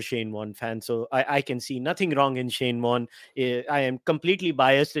hardcore Shane Warne fan, so I can see nothing wrong in Shane Warne. I am completely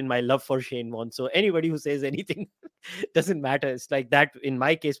biased in my love for Shane Warne. So anybody who says anything doesn't matter. It's like that. In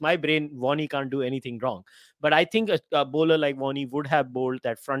my case, my brain, Warney can't do anything wrong. But I think a bowler like Warney would have bowled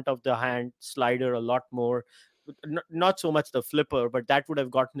that front of the hand slider a lot more. Not so much the flipper, but that would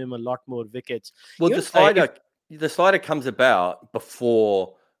have gotten him a lot more wickets. Well, Even, the slider comes about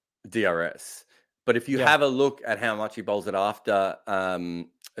before DRS. But if you Yeah. have a look at how much he bowls it after,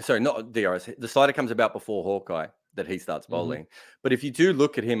 sorry, not DRS, the slider comes about before Hawkeye that he starts bowling. But if you do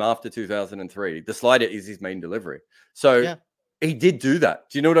look at him after 2003, the slider is his main delivery. So Yeah. he did do that.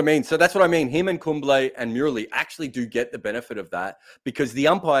 Do you know what I mean? So that's what I mean. Him and Kumble and Murali actually do get the benefit of that because the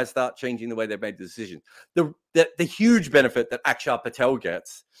umpires start changing the way they made the decision. The huge benefit that Akshar Patel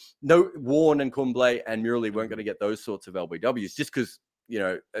gets, no, Warne and Kumble and Murali weren't going to get those sorts of LBWs just because, you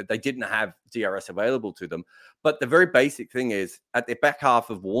know, they didn't have DRS available to them. But the very basic thing is at the back half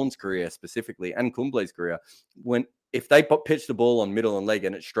of Warne's career specifically and Kumble's career, if they pitched the ball on middle and leg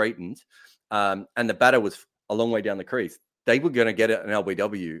and it straightened and the batter was a long way down the crease, they were going to get it an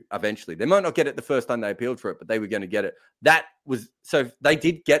LBW eventually. They might not get it the first time they appealed for it, but they were going to get it. So they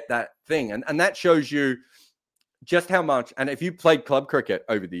did get that thing. And that shows you just how much. And if you played club cricket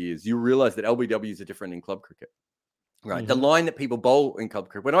over the years, you realize that LBWs are different in club cricket. Right. The line that people bowl in club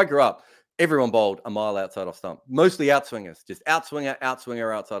cricket. When I grew up, everyone bowled a mile outside off stump, mostly outswingers, just outswinger,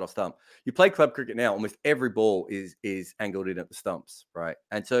 outside off stump. You play club cricket now, almost every ball is angled in at the stumps. Right.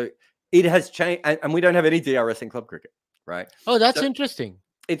 And so it has changed. And we don't have any DRS in club cricket. Right. Oh, that's interesting.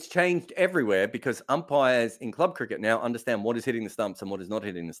 It's changed everywhere because umpires in club cricket now understand what is hitting the stumps and what is not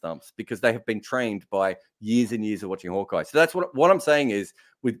hitting the stumps because they have been trained by years and years of watching Hawkeye. So that's what I'm saying is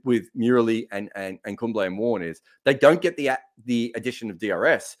with Murali and Kumble and Warne is they don't get the addition of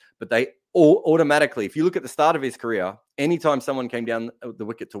DRS, but they automatically, if you look at the start of his career, anytime someone came down the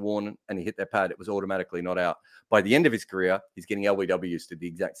wicket to Warne and he hit their pad, it was automatically not out. By the end of his career, he's getting LBWs to the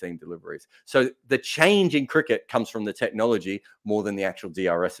exact same deliveries. So the change in cricket comes from the technology more than the actual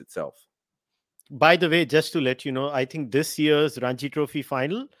DRS itself. By the way, just to let you know, I think this year's Ranji Trophy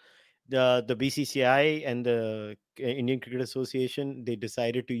final, the BCCI and the Indian Cricket Association, they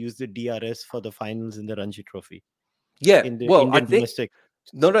decided to use the DRS for the finals in the Ranji Trophy. Yeah, in the well, Indian I think domestic.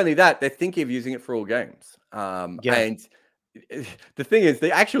 Not only that, they're thinking of using it for all games. And the thing is,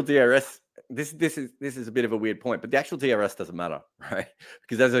 the actual DRS. This is a bit of a weird point, but the actual DRS doesn't matter, right?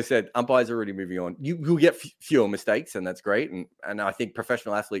 Because as I said, umpires are already moving on. You'll get fewer mistakes, and that's great. And I think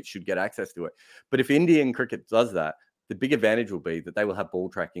professional athletes should get access to it. But if Indian cricket does that, the big advantage will be that they will have ball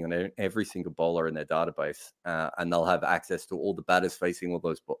tracking on every single bowler in their database, and they'll have access to all the batters facing all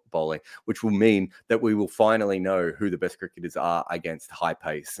those bowling, which will mean that we will finally know who the best cricketers are against high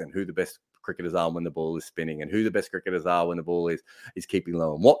pace and who the best cricketers are when the ball is spinning and who the best cricketers are when the ball is keeping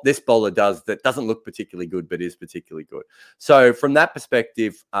low and what this bowler does that doesn't look particularly good but is particularly good. So from that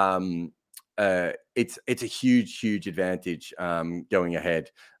perspective, it's a huge advantage going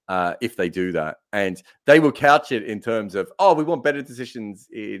ahead. If they do that, and they will couch it in terms of, we want better decisions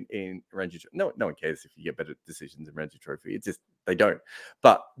in Ranji Trophy. No one cares if you get better decisions in Ranji Trophy. It's just they don't.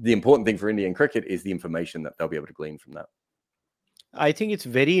 But the important thing for Indian cricket is the information that they'll be able to glean from that. I think it's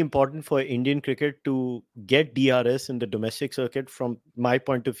very important for Indian cricket to get DRS in the domestic circuit from my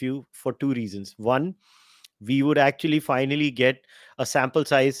point of view for two reasons. One, we would actually finally get a sample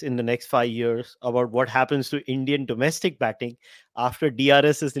size in the next 5 years about what happens to Indian domestic batting after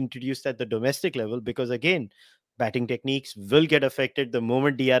DRS is introduced at the domestic level. Because again, batting techniques will get affected the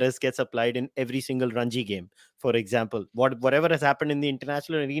moment DRS gets applied in every single Ranji game. For example, whatever has happened in the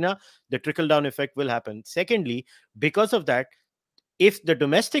international arena, the trickle-down effect will happen. Secondly, because of that, if the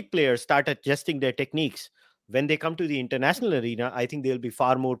domestic players start adjusting their techniques, when they come to the international arena, I think they'll be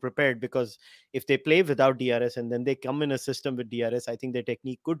far more prepared because if they play without DRS and then they come in a system with DRS, I think their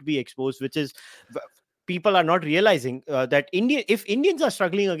technique could be exposed, which is people are not realizing that if Indians are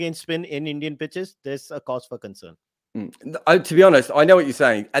struggling against spin in Indian pitches, there's a cause for concern. To be honest, I know what you're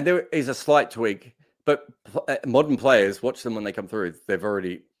saying. And there is a slight tweak, but modern players, watch them when they come through. They've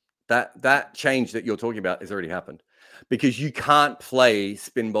already, that change that you're talking about has already happened. Because you can't play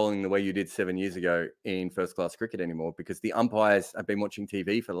spin bowling the way you did 7 years ago in first-class cricket anymore because the umpires have been watching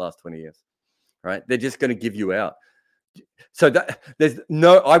TV for the last 20 years, right? They're just going to give you out. So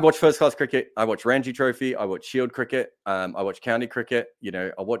I watch first-class cricket. I watch Ranji Trophy. I watch Shield cricket. I watch county cricket.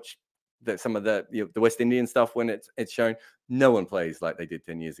 I watch some of the West Indian stuff when it's shown. No one plays like they did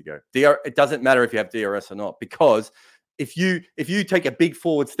 10 years ago. It doesn't matter if you have DRS or not because if you take a big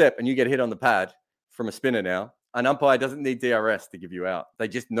forward step and you get hit on the pad from a spinner now, an umpire doesn't need DRS to give you out. They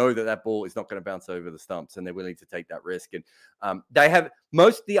just know that ball is not going to bounce over the stumps and they're willing to take that risk. And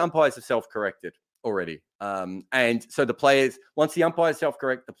most of the umpires have self-corrected. already. And so the players, once the umpires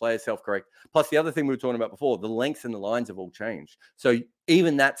self-correct, the players self-correct. Plus the other thing we were talking about before, the lengths and the lines have all changed. So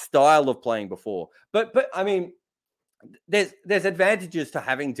even that style of playing before. But I mean, there's advantages to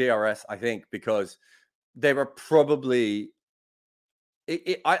having DRS, I think, because there are probably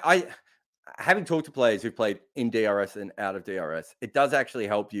I having talked to players who've played in DRS and out of DRS, it does actually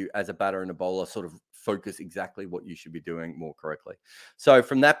help you as a batter and a bowler sort of focus exactly what you should be doing more correctly. So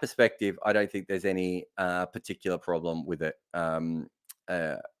from that perspective, I don't think there's any particular problem with it on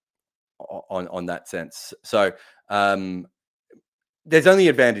that sense. So there's only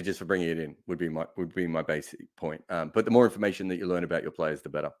advantages for bringing it in would be my basic point. But the more information that you learn about your players, the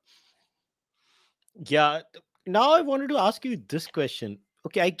better. Yeah. Now I wanted to ask you this question.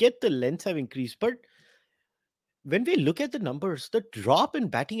 Okay, I get the lengths have increased, but when we look at the numbers, the drop in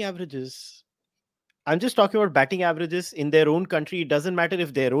batting averages, I'm just talking about batting averages in their own country. It doesn't matter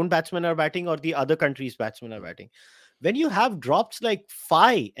if their own batsmen are batting or the other country's batsmen are batting. When you have drops like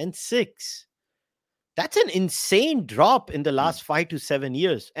 5 and 6, that's an insane drop in the last 5 to 7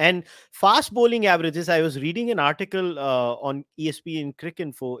 years. And fast bowling averages, I was reading an article on ESPN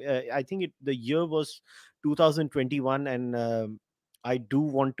Cricinfo. I think the year was 2021, and I do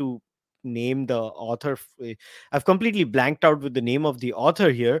want to name the author. I've completely blanked out with the name of the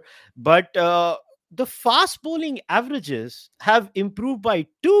author here, but the fast bowling averages have improved by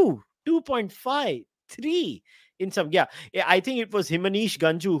 2.5, 3 in some. Yeah, I think it was Himanish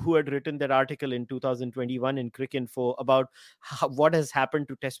Ganju who had written that article in 2021 in Cricinfo about what has happened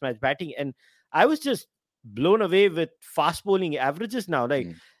to test match batting, and I was just blown away with fast bowling averages now.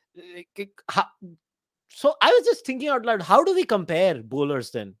 So I was just thinking out loud, how do we compare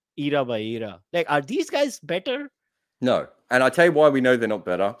bowlers then, era by era? Like, are these guys better? No. And I'll tell you why we know they're not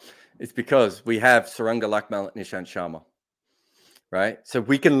better. It's because we have Suranga Lakmal and Nishant Sharma, right? So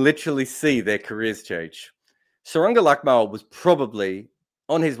we can literally see their careers change. Suranga Lakmal was probably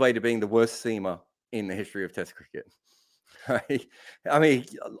on his way to being the worst seamer in the history of Test cricket. Right? I mean,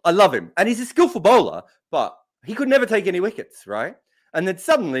 I love him. And he's a skillful bowler, but he could never take any wickets, right? And then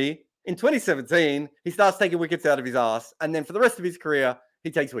suddenly, in 2017, he starts taking wickets out of his ass. And then for the rest of his career,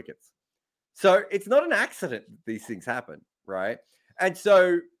 he takes wickets. So it's not an accident that these things happen, right? And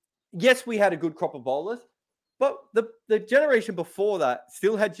so, yes, we had a good crop of bowlers, but the generation before that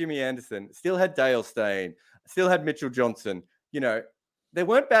still had Jimmy Anderson, still had Dale Steyn, still had Mitchell Johnson. You know, there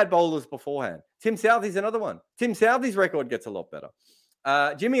weren't bad bowlers beforehand. Tim Southey's another one. Tim Southey's record gets a lot better.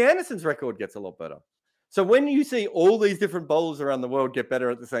 Jimmy Anderson's record gets a lot better. So when you see all these different bowlers around the world get better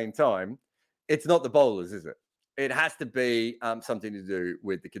at the same time, it's not the bowlers, is it? It has to be something to do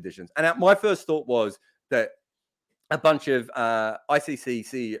with the conditions. And my first thought was that a bunch of ICC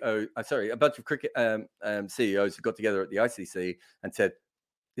CEOs, a bunch of cricket CEOs who got together at the ICC and said,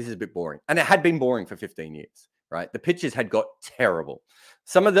 this is a bit boring. And it had been boring for 15 years, right? The pitches had got terrible.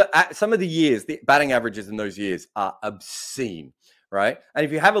 Some of the years, the batting averages in those years are obscene, right? And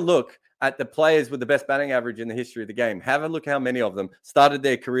if you have a look at the players with the best batting average in the history of the game, have a look how many of them started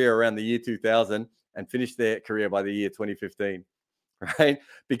their career around the year 2000 and finished their career by the year 2015, right?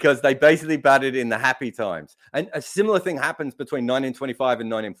 Because they basically batted in the happy times. And a similar thing happens between 1925 and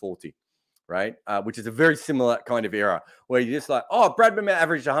 1940, right? Which is a very similar kind of era where you're just like, oh, Bradman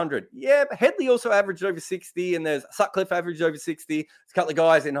averaged 100. Yeah, but Headley also averaged over 60, and there's Sutcliffe averaged over 60. There's a couple of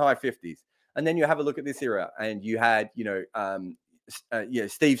guys in high 50s. And then you have a look at this era, and you had,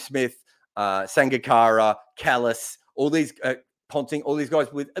 Steve Smith, Sangakkara, Callis, all these Ponting, all these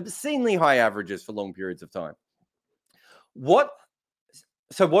guys with obscenely high averages for long periods of time. What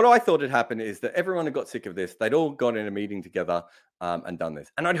I thought had happened is that everyone had got sick of this. They'd all got in a meeting together and done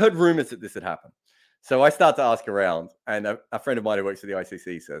this. And I'd heard rumors that this had happened. So I start to ask around, and a friend of mine who works for the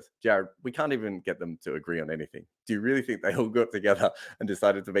ICC says, Jared, we can't even get them to agree on anything. Do you really think they all got together and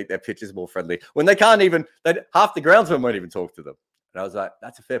decided to make their pitches more friendly when they can't even, half the groundsmen won't even talk to them? And I was like,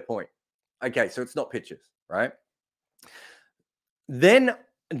 that's a fair point. Okay, so it's not pitches, right? Then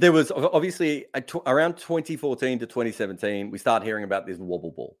there was obviously around 2014 to 2017, we started hearing about this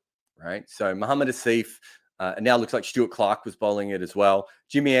wobble ball, right? So Muhammad Asif, and now looks like Stuart Clark was bowling it as well.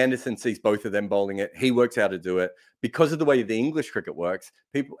 Jimmy Anderson sees both of them bowling it. He works out how to do it. Because of the way the English cricket works,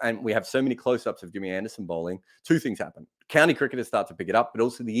 and we have so many close-ups of Jimmy Anderson bowling, two things happen. County cricketers start to pick it up, but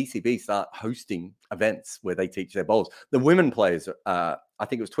also the ECB start hosting events where they teach their bowlers. The women players, I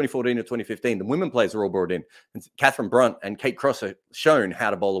think it was 2014 or 2015, the women players are all brought in. And Catherine Brunt and Kate Cross are shown how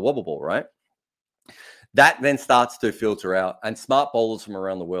to bowl a wobble ball, right? That then starts to filter out, and smart bowlers from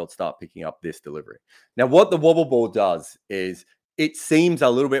around the world start picking up this delivery. Now, what the wobble ball does is it seems a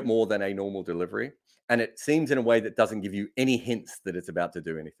little bit more than a normal delivery, and it seams in a way that doesn't give you any hints that it's about to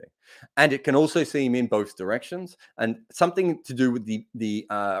do anything. And it can also seam in both directions. And something to do with the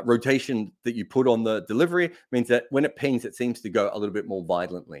rotation that you put on the delivery means that when it pings, it seems to go a little bit more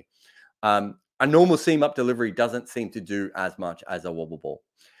violently. A normal seam up delivery doesn't seem to do as much as a wobble ball.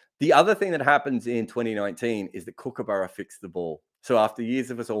 The other thing that happens in 2019 is that Kookaburra fixed the ball. So after years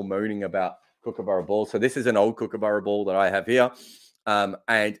of us all moaning about Kookaburra ball, so this is an old Kookaburra ball that I have here.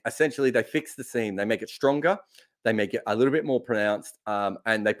 And essentially they fix the seam. They make it stronger. They make it a little bit more pronounced.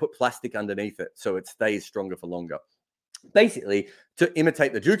 And they put plastic underneath it so it stays stronger for longer. Basically, to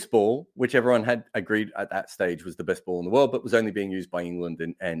imitate the Duke's ball, which everyone had agreed at that stage was the best ball in the world, but was only being used by England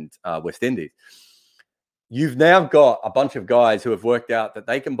and West Indies. You've now got a bunch of guys who have worked out that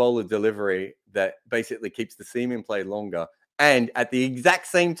they can bowl a delivery that basically keeps the seam in play longer. And at the exact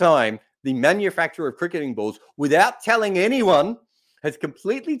same time, the manufacturer of cricketing balls, without telling anyone, has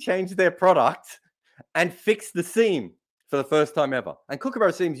completely changed their product and fixed the seam for the first time ever. And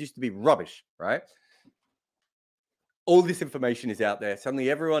Kookaburra seams used to be rubbish, right? All this information is out there. Suddenly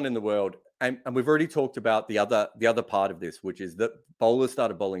everyone in the world, and we've already talked about the other part of this, which is that bowlers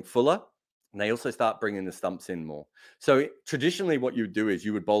started bowling fuller, and they also start bringing the stumps in more. So traditionally what you would do is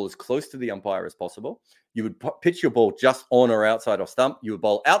you would bowl as close to the umpire as possible. You would pitch your ball just on or outside off stump. You would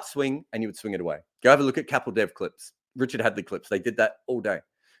bowl out swing, and you would swing it away. Go have a look at Kapil Dev clips, Richard Hadley clips. They did that all day,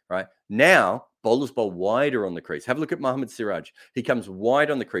 right? Now, bowlers bowl wider on the crease. Have a look at Mohammad Siraj. He comes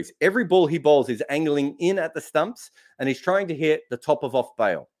wide on the crease. Every ball he bowls is angling in at the stumps, and he's trying to hit the top of off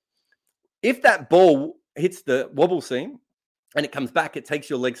bail. If that ball hits the wobble seam and it comes back, it takes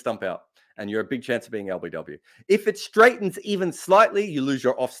your leg stump out, and you're a big chance of being LBW. If it straightens even slightly, you lose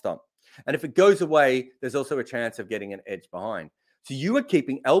your off stump. And if it goes away, there's also a chance of getting an edge behind. So you are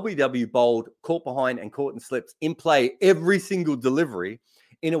keeping LBW bowled, caught behind, and caught in slips in play every single delivery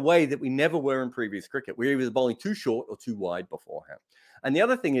in a way that we never were in previous cricket. We were either bowling too short or too wide beforehand. And the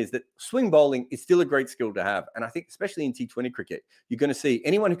other thing is that swing bowling is still a great skill to have. And I think especially in T20 cricket, you're going to see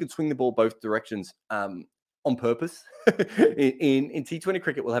anyone who can swing the ball both directions on purpose in T20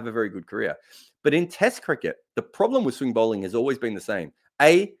 cricket will have a very good career. But in Test cricket, the problem with swing bowling has always been the same.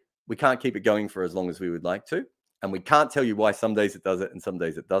 A, we can't keep it going for as long as we would like to. And we can't tell you why some days it does it and some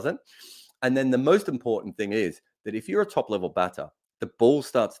days it doesn't. And then the most important thing is that if you're a top level batter, the ball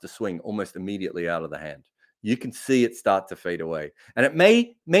starts to swing almost immediately out of the hand. You can see it start to fade away. And it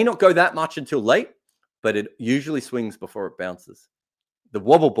may not go that much until late, but it usually swings before it bounces. The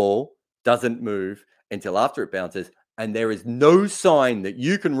wobble ball doesn't move until after it bounces. And there is no sign that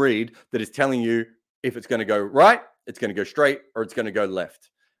you can read that is telling you if it's going to go right, it's going to go straight, or it's going to go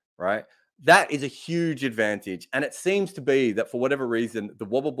left, right? That is a huge advantage. And it seems to be that for whatever reason, the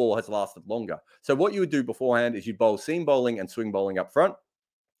wobble ball has lasted longer. So what you would do beforehand is you'd bowl seam bowling and swing bowling up front.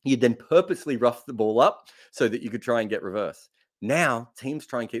 You'd then purposely rough the ball up so that you could try and get reverse. Now, teams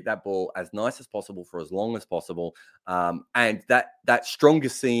try and keep that ball as nice as possible for as long as possible. And that stronger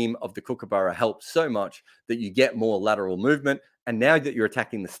seam of the Kookaburra helps so much that you get more lateral movement. And now that you're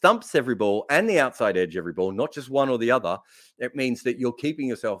attacking the stumps every ball and the outside edge every ball, not just one or the other, it means that you're keeping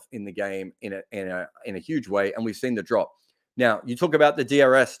yourself in the game in a huge way. And we've seen the drop. Now, you talk about the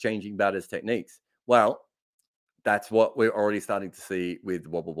DRS changing batters' techniques. Well, that's what we're already starting to see with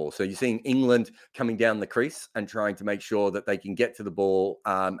wobble ball. So you're seeing England coming down the crease and trying to make sure that they can get to the ball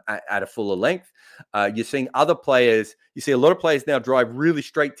at a fuller length. You're seeing other players. You see a lot of players now drive really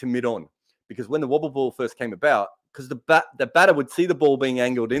straight to mid-on, because when the wobble ball first came about, because the batter would see the ball being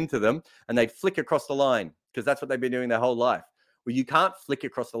angled into them and they'd flick across the line, because that's what they've been doing their whole life. Well, you can't flick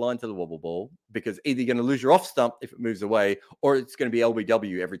across the line to the wobble ball, because either you're going to lose your off stump if it moves away, or it's going to be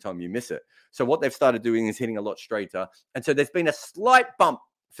LBW every time you miss it. So what they've started doing is hitting a lot straighter. And so there's been a slight bump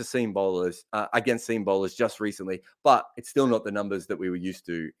for seam bowlers against seam bowlers just recently, but it's still not the numbers that we were used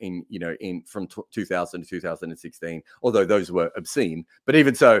to from 2000 to 2016, although those were obscene. But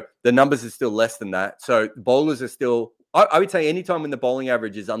even so, the numbers are still less than that. So bowlers are still, I would say anytime when the bowling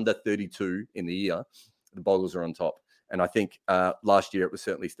average is under 32 in the year, the bowlers are on top. And I think last year it was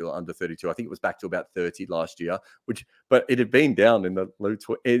certainly still under 32. I think it was back to about 30 last year, but it had been down in the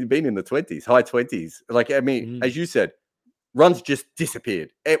it had been in the 20s, high 20s. Like, I mean, as you said, runs just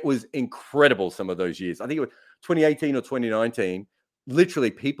disappeared. It was incredible some of those years. I think it was 2018 or 2019.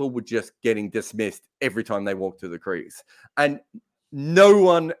 Literally, people were just getting dismissed every time they walked to the crease. And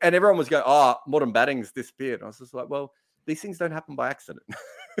everyone was going, modern batting's disappeared. I was just like, well, these things don't happen by accident.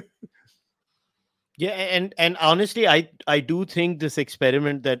 Yeah, and honestly, I do think this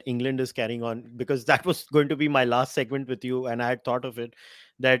experiment that England is carrying on, because that was going to be my last segment with you, and I had thought of it,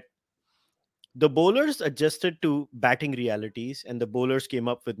 that the bowlers adjusted to batting realities and the bowlers came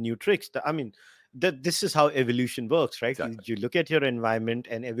up with new tricks. I mean, this is how evolution works, right? Exactly. You look at your environment,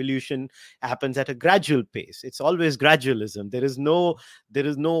 and evolution happens at a gradual pace. It's always gradualism. There is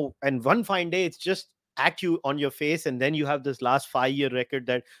no, and one fine day it's just at you on your face, and then you have this last 5-year record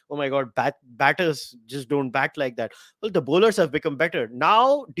that, oh my god, batters just don't bat like that. Well, the bowlers have become better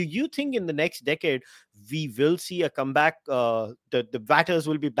now. Do you think in the next decade we will see a comeback? The batters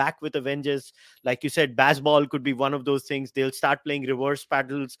will be back with a vengeance. Like you said, baseball could be one of those things. They'll start playing reverse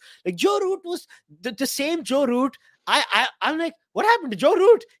paddles. Like Joe Root was the same Joe Root. I'm like, what happened to Joe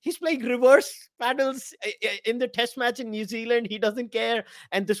Root? He's playing reverse paddles in the test match in New Zealand. He doesn't care.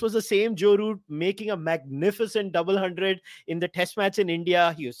 And this was the same Joe Root making a magnificent double 100 in the test match in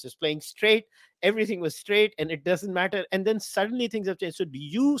India. He was just playing straight. Everything was straight, and it doesn't matter. And then suddenly things have changed. So do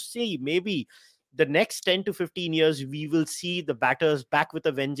you see maybe the next 10 to 15 years, we will see the batters back with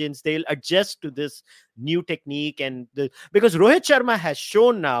a vengeance? They'll adjust to this new technique. Because Rohit Sharma has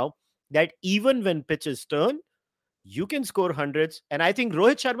shown now that even when pitches turn, you can score hundreds. And I think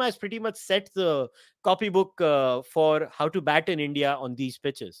Rohit Sharma has pretty much set the copybook for how to bat in India on these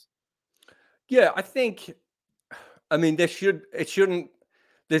pitches. Yeah, I mean,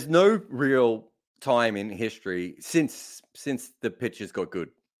 there's no real time in history since the pitches got good.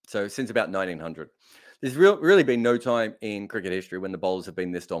 So since about 1900, there's really been no time in cricket history when the bowlers have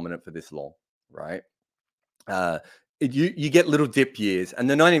been this dominant for this long, right? You get little dip years, and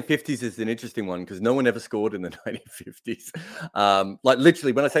the 1950s is an interesting one because no one ever scored in the 1950s. Like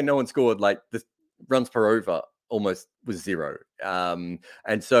literally, when I say no one scored, like the runs per over almost was zero. And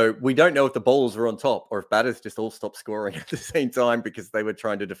so we don't know if the bowlers were on top or if batters just all stopped scoring at the same time because they were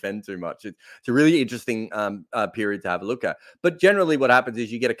trying to defend too much. It's a really interesting period to have a look at. But generally what happens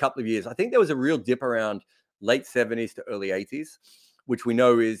is you get a couple of years. I think there was a real dip around late 70s to early 80s, which we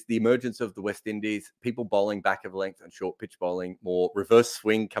know is the emergence of the West Indies, people bowling back of length and short pitch bowling, more reverse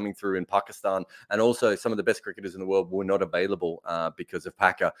swing coming through in Pakistan. And also some of the best cricketers in the world were not available because of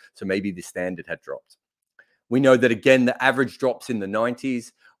Packer. So maybe the standard had dropped. We know that, again, the average drops in the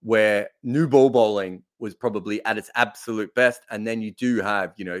 90s where new ball bowling was probably at its absolute best. And then you do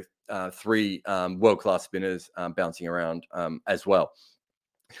have, 3 world-class spinners bouncing around as well.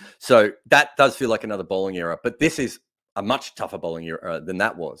 So that does feel like another bowling era. But this is a much tougher bowling era than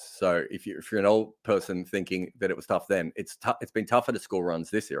that was. So if you're an old person thinking that it was tough then, it's been tougher to score runs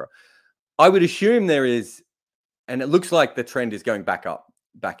this era. I would assume there is, and it looks like the trend is going back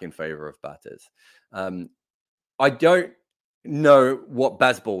in favor of batters. I don't know what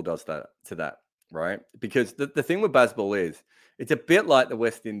baseball does to that, right? Because the thing with baseball is it's a bit like the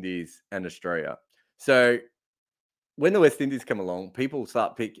West Indies and Australia. So when the West Indies come along, people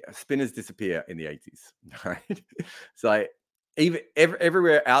start spinners disappear in the 80s, right? So even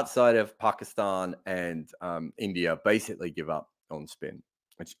everywhere outside of Pakistan and India basically give up on spin,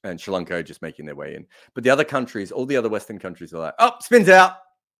 and Sri Lanka are just making their way in. But the other countries, all the other Western countries are like, oh, spin's out.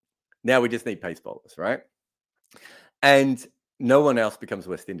 Now we just need pace bowlers, right? And no one else becomes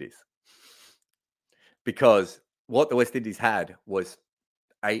West Indies because what the West Indies had was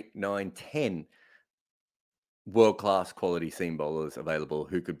 8, 9, 10 world-class quality seam bowlers available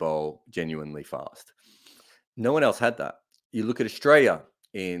who could bowl genuinely fast. No one else had that. You look at Australia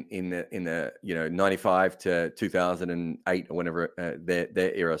in the 95 to 2008 or whenever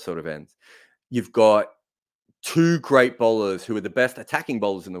their era sort of ends. You've got 2 great bowlers who are the best attacking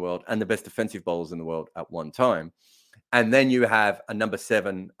bowlers in the world and the best defensive bowlers in the world at one time. And then you have a number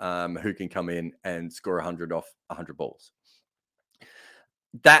 7 who can come in and score 100 off 100 balls.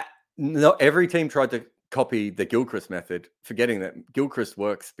 Not every team tried to copy the Gilchrist method, forgetting that Gilchrist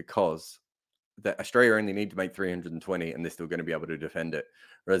works because that Australia only need to make 320 and they're still going to be able to defend it.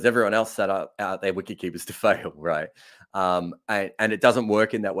 Whereas everyone else set out their wicket keepers to fail, right? And it doesn't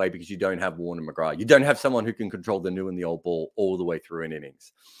work in that way because you don't have Warner McGrath. You don't have someone who can control the new and the old ball all the way through an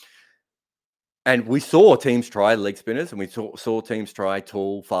innings. And we saw teams try leg spinners, and we saw teams try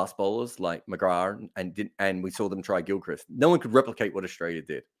tall, fast bowlers like McGrath, and we saw them try Gilchrist. No one could replicate what Australia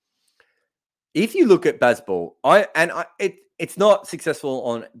did. If you look at baseball, it's not successful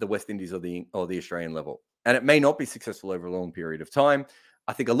on the West Indies or the Australian level, and it may not be successful over a long period of time.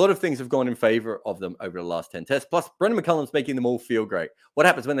 I think a lot of things have gone in favor of them over the last 10 tests. Plus, Brendan McCullum's making them all feel great. What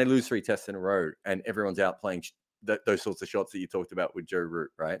happens when they lose 3 tests in a row and everyone's out playing those sorts of shots that you talked about with Joe Root,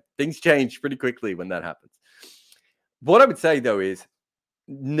 right? Things change pretty quickly when that happens. What I would say, though, is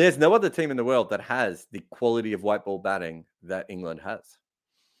there's no other team in the world that has the quality of white ball batting that England has,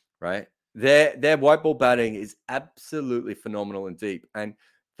 right? Their white ball batting is absolutely phenomenal and deep. And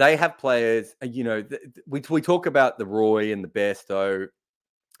they have players, we talk about the Roy and the Bairstow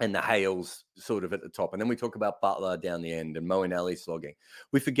and the Hales sort of at the top. And then we talk about Butler down the end and Moeen Ali slogging.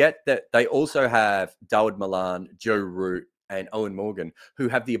 We forget that they also have Dawid Malan, Joe Root, and Owen Morgan, who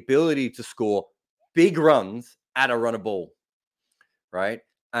have the ability to score big runs at a runner ball, right?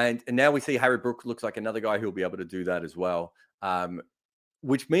 And now we see Harry Brook looks like another guy who'll be able to do that as well,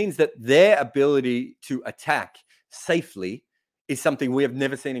 which means that their ability to attack safely is something we have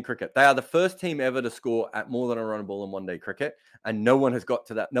never seen in cricket. They are the first team ever to score at more than a runner ball in one-day cricket, and no one has got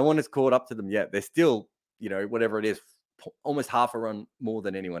to that. No one has caught up to them yet. They're still, whatever it is, almost half a run more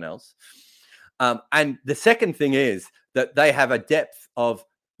than anyone else. And the second thing is that they have a depth of,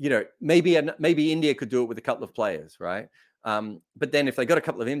 maybe India could do it with a couple of players, right? But then if they got a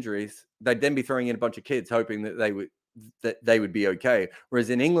couple of injuries, they'd then be throwing in a bunch of kids hoping that they would be okay. Whereas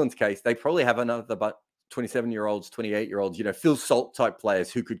in England's case, they probably have another 27-year-olds, 28-year-olds, Phil Salt type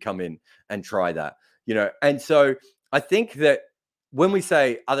players who could come in and try that, And so I think that when we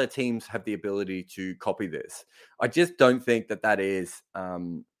say other teams have the ability to copy this, I just don't think that is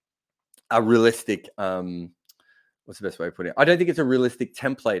a realistic, what's the best way of putting it? I don't think it's a realistic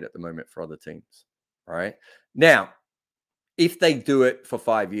template at the moment for other teams, right? Now, if they do it for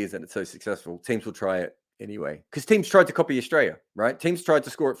 5 years and it's so successful, teams will try it anyway. Because teams tried to copy Australia, right? Teams tried to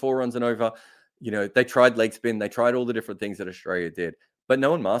score at 4 runs and over. They tried leg spin. They tried all the different things that Australia did, but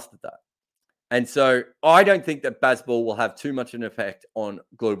no one mastered that. And so I don't think that Bazball will have too much an effect on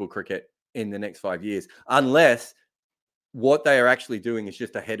global cricket in the next 5 years, unless what they are actually doing is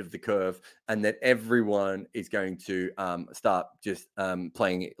just ahead of the curve and that everyone is going to start just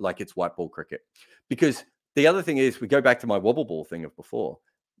playing it like it's white ball cricket. Because the other thing is, we go back to my wobble ball thing of before.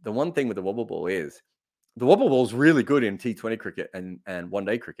 The one thing with the wobble ball is the wobble ball is really good in T20 cricket and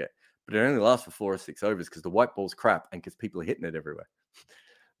one-day cricket, but it only lasts for 4 or 6 overs because the white ball's crap and because people are hitting it everywhere.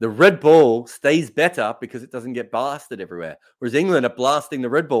 The red ball stays better because it doesn't get blasted everywhere. Whereas England are blasting the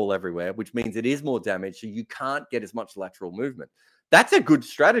red ball everywhere, which means it is more damage, so you can't get as much lateral movement. That's a good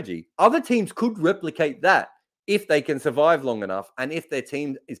strategy. Other teams could replicate that if they can survive long enough and if their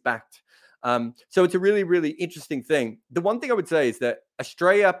team is backed. So it's a really, really interesting thing. The one thing I would say is that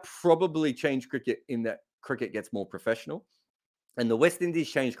Australia probably changed cricket in that cricket gets more professional. And the West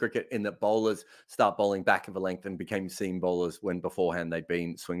Indies changed cricket in that bowlers start bowling back of a length and became seam bowlers when beforehand they'd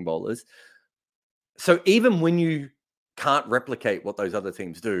been swing bowlers. So even when you can't replicate what those other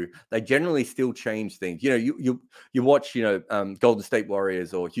teams do, they generally still change things. You watch, Golden State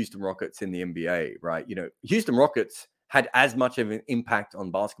Warriors or Houston Rockets in the NBA, right? Houston Rockets had as much of an impact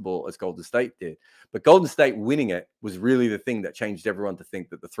on basketball as Golden State did. But Golden State winning it was really the thing that changed everyone to think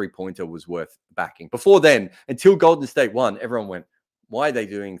that the three-pointer was worth backing. Before then, until Golden State won, everyone went, why are they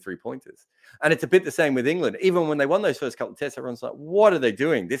doing three-pointers? And it's a bit the same with England. Even when they won those first couple of tests, everyone's like, what are they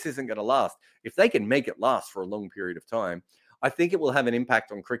doing? This isn't going to last. If they can make it last for a long period of time, I think it will have an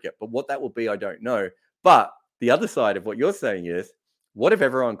impact on cricket. But what that will be, I don't know. But the other side of what you're saying is, what if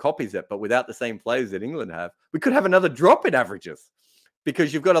everyone copies it, but without the same players that England have? We could have another drop in averages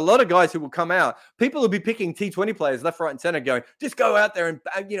because you've got a lot of guys who will come out. People will be picking T20 players left, right, and center going, just go out there and,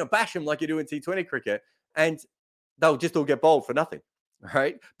 bash them like you do in T20 cricket. And they'll just all get bowled for nothing,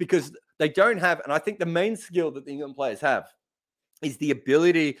 right? Because they don't have, and I think the main skill that the England players have is the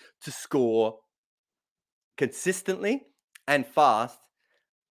ability to score consistently and fast,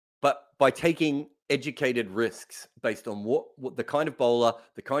 but by taking educated risks based on what the kind of bowler,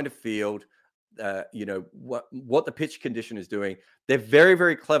 the kind of field, what the pitch condition is doing. They're very,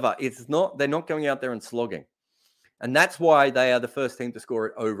 very clever. They're not going out there and slogging. And that's why they are the first team to score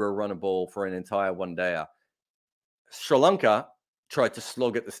it over a runner ball for an entire one-dayer. Sri Lanka tried to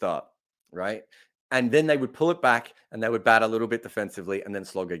slog at the start, right? And then they would pull it back and they would bat a little bit defensively and then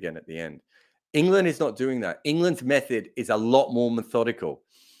slog again at the end. England is not doing that. England's method is a lot more methodical.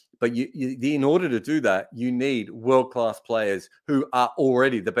 But in order to do that, you need world-class players who are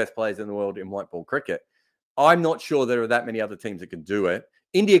already the best players in the world in white ball cricket. I'm not sure there are that many other teams that can do it.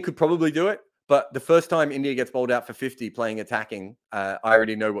 India could probably do it, but the first time India gets bowled out for 50 playing attacking, I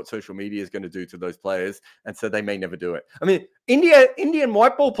already know what social media is going to do to those players, and so they may never do it. I mean, Indian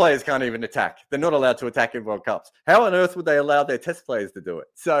white ball players can't even attack. They're not allowed to attack in World Cups. How on earth would they allow their test players to do it?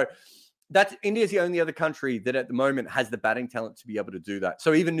 So India's the only other country that at the moment has the batting talent to be able to do that.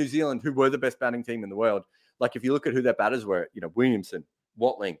 So even New Zealand, who were the best batting team in the world, like if you look at who their batters were, Williamson,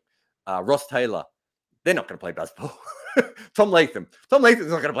 Watling, Ross Taylor, they're not going to play baseball. Tom Latham's not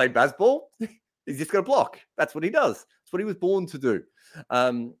going to play baseball. He's just going to block. That's what he does. That's what he was born to do.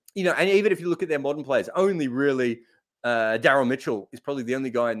 And even if you look at their modern players, only really Daryl Mitchell is probably the only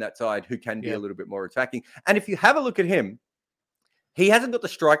guy on that side who can be a little bit more attacking. And if you have a look at him, He hasn't got the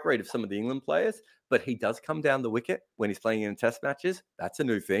strike rate of some of the England players, but he does come down the wicket when he's playing in test matches. That's a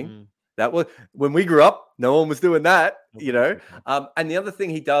new thing. That was when we grew up, no one was doing that, you know. And the other thing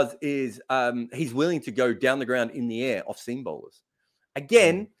he does is he's willing to go down the ground in the air off seam bowlers.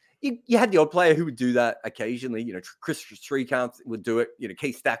 Again, you had the odd player who would do that occasionally. You know, Chris Srikanth would do it. You know,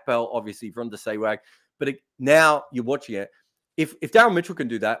 Keith Stackpole, obviously, Vrunda Sehwag. But now you're watching it. If Daryl Mitchell can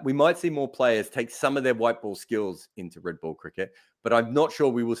do that, we might see more players take some of their white ball skills into red ball cricket. But I'm not sure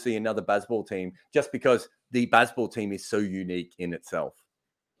we will see another Bazball team just because the Bazball team is so unique in itself.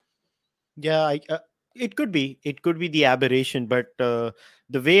 Yeah, it could be. It could be the aberration, but the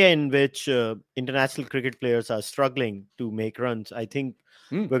way in which international cricket players are struggling to make runs, I think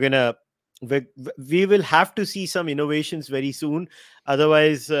we will have to see some innovations very soon.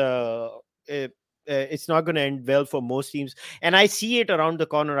 Otherwise, it's not going to end well for most teams. And I see it around the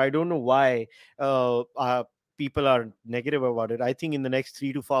corner. I don't know why people are negative about it. I think in the next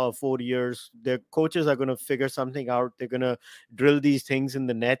 3 to 4 years, the coaches are going to figure something out. They're going to drill these things in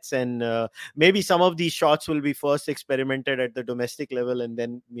the nets, and maybe some of these shots will be first experimented at the domestic level, and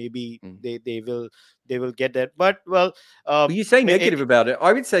then maybe they will get there. But you say negative about it.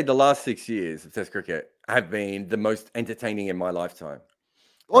 I would say the last 6 years of Test cricket have been the most entertaining in my lifetime.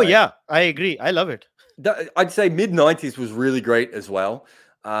 Oh, yeah, I agree. I love it. I'd say mid-90s was really great as well.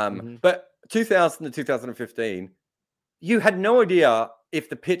 But 2000 to 2015, you had no idea if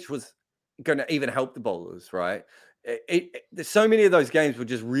the pitch was going to even help the bowlers, right? So many of those games were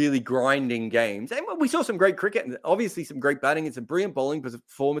just really grinding games. And we saw some great cricket and obviously some great batting and some brilliant bowling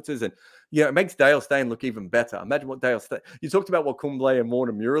performances. And, you know, it makes Dale Steyn look even better. Imagine what Dale Steyn... You talked about what Kumble and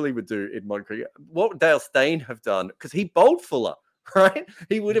Warner Murali would do in modern cricket. What would Dale Steyn have done? Because he bowled fuller. Right,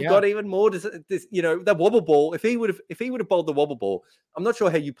 he would have got even more. This, you know, the wobble ball. If he would have bowled the wobble ball, I'm not sure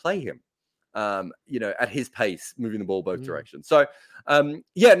how you play him. You know, at his pace, moving the ball both directions. So, I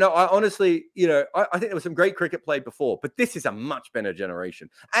honestly, you know, I think there was some great cricket played before, but this is a much better generation.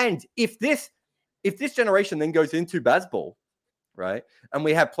 And if this generation then goes into Bazball, right, and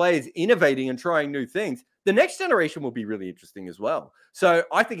we have players innovating and trying new things, the next generation will be really interesting as well. So,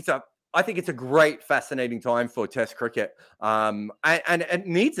 I think it's a great, fascinating time for Test cricket, and it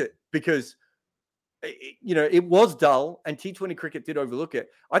needs it because, you know, it was dull and T20 cricket did overlook it.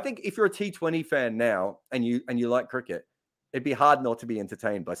 I think if you're a T20 fan now and you like cricket, it'd be hard not to be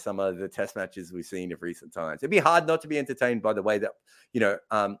entertained by some of the Test matches we've seen of recent times. It'd be hard not to be entertained by the way that, you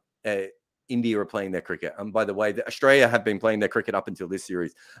know, India are playing their cricket, and by the way that Australia have been playing their cricket up until this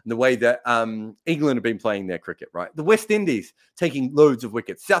series, and the way that England have been playing their cricket, right? The West Indies taking loads of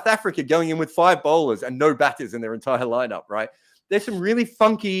wickets, South Africa going in with 5 bowlers and no batters in their entire lineup, right? There's some really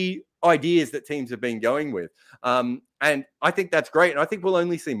funky ideas that teams have been going with, and I think that's great, and I think we'll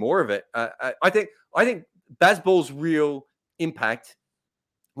only see more of it. I think Bazball's real impact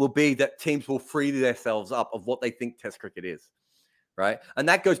will be that teams will free themselves up of what they think Test cricket is. Right. And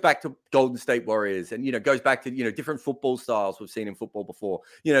that goes back to Golden State Warriors and, you know, goes back to, you know, different football styles we've seen in football before.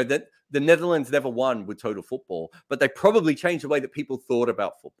 You know, that the Netherlands never won with total football, but they probably changed the way that people thought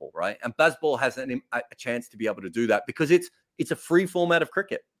about football. Right. And Bazball has a chance to be able to do that because it's a free format of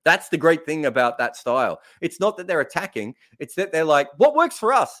cricket. That's the great thing about that style. It's not that they're attacking. It's that they're like, what works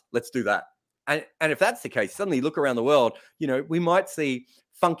for us? Let's do that. And if that's the case, suddenly look around the world, you know, we might see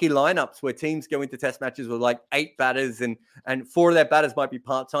funky lineups where teams go into Test matches with like 8 batters and 4 of their batters might be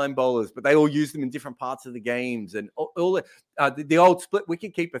part-time bowlers, but they all use them in different parts of the games. And all the old split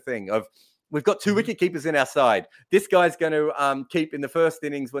wicket keeper thing of we've got 2 wicket keepers in our side. This guy's going to keep in the first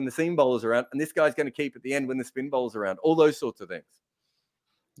innings when the seam bowlers are around, and this guy's going to keep at the end when the spin bowlers are around. All those sorts of things.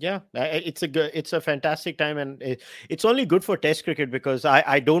 Yeah, it's a fantastic time, and it's only good for Test cricket because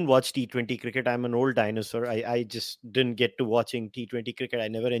I don't watch T20 cricket. I'm an old dinosaur. I just didn't get to watching T20 cricket. I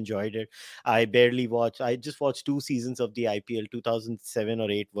never enjoyed it. I barely watch. I just watched 2 seasons of the IPL, 2007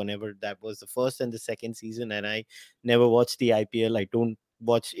 or 8, whenever that was, the first and the second season, and I never watched the IPL. I don't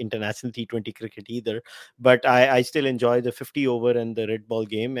watch international T20 cricket either, but I still enjoy the 50 over and the red ball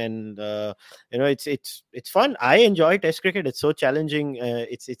game, and you know, it's fun. I enjoy Test cricket. It's so challenging.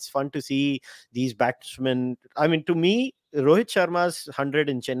 It's fun to see these batsmen. I mean, to me, Rohit Sharma's 100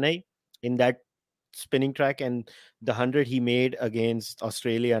 in Chennai in that spinning track and the 100 he made against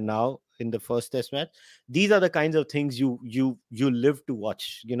Australia now in the first Test match, these are the kinds of things you live to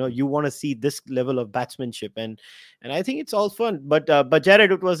watch. You know, you want to see this level of batsmanship, and I think it's all fun. But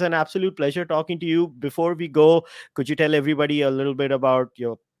Jared, it was an absolute pleasure talking to you. Before we go, could you tell everybody a little bit about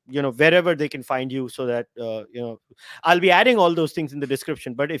your wherever they can find you, so that I'll be adding all those things in the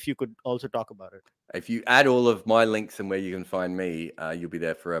description, but if you could also talk about it. If you add all of my links and where you can find me, you'll be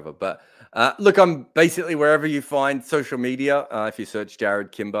there forever. But look, I'm basically wherever you find social media. If you search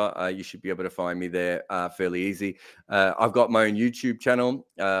Jarrod Kimber, you should be able to find me there fairly easy. I've got my own YouTube channel,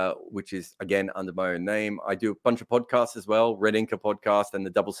 which is, again, under my own name. I do a bunch of podcasts as well, Red Inca podcast and the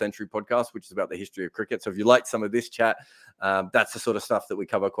Double Century podcast, which is about the history of cricket. So if you like some of this chat, that's the sort of stuff that we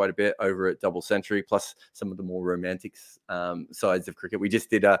cover quite a bit over at Double Century, plus some of the more romantic sides of cricket. We just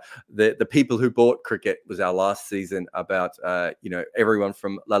did the people who bought cricket was our last season, about everyone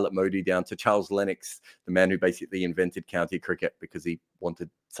from Lalit Modi down to Charles Lennox, the man who basically invented county cricket because he wanted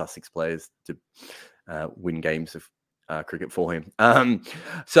Sussex players to win games of cricket for him. I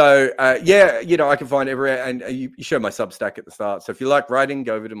can find everywhere, and you show my Substack at the start. So if you like writing,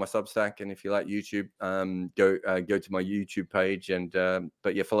 go over to my Substack, and if you like YouTube, go to my YouTube page. And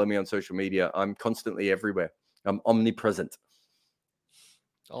follow me on social media. I'm constantly everywhere. I'm omnipresent.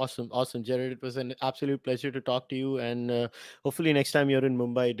 Awesome, Jarrod. It was an absolute pleasure to talk to you, and hopefully next time you're in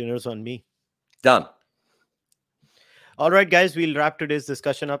Mumbai, dinner's on me. Done. All right, guys, we'll wrap today's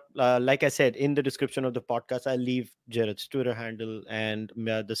discussion up. Like I said, in the description of the podcast, I'll leave Jarrod's Twitter handle and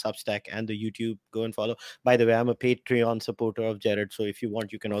the Substack and the YouTube. Go and follow. By the way, I'm a Patreon supporter of Jarrod, so if you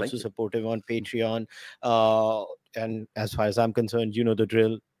want, you can also support him on Patreon. And as far as I'm concerned, you know the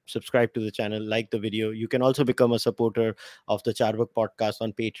drill. Subscribe to the channel, like the video. You can also become a supporter of the Charbak podcast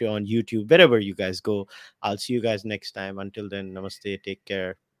on Patreon, YouTube, wherever you guys go. I'll see you guys next time. Until then, namaste, take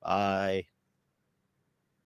care, bye.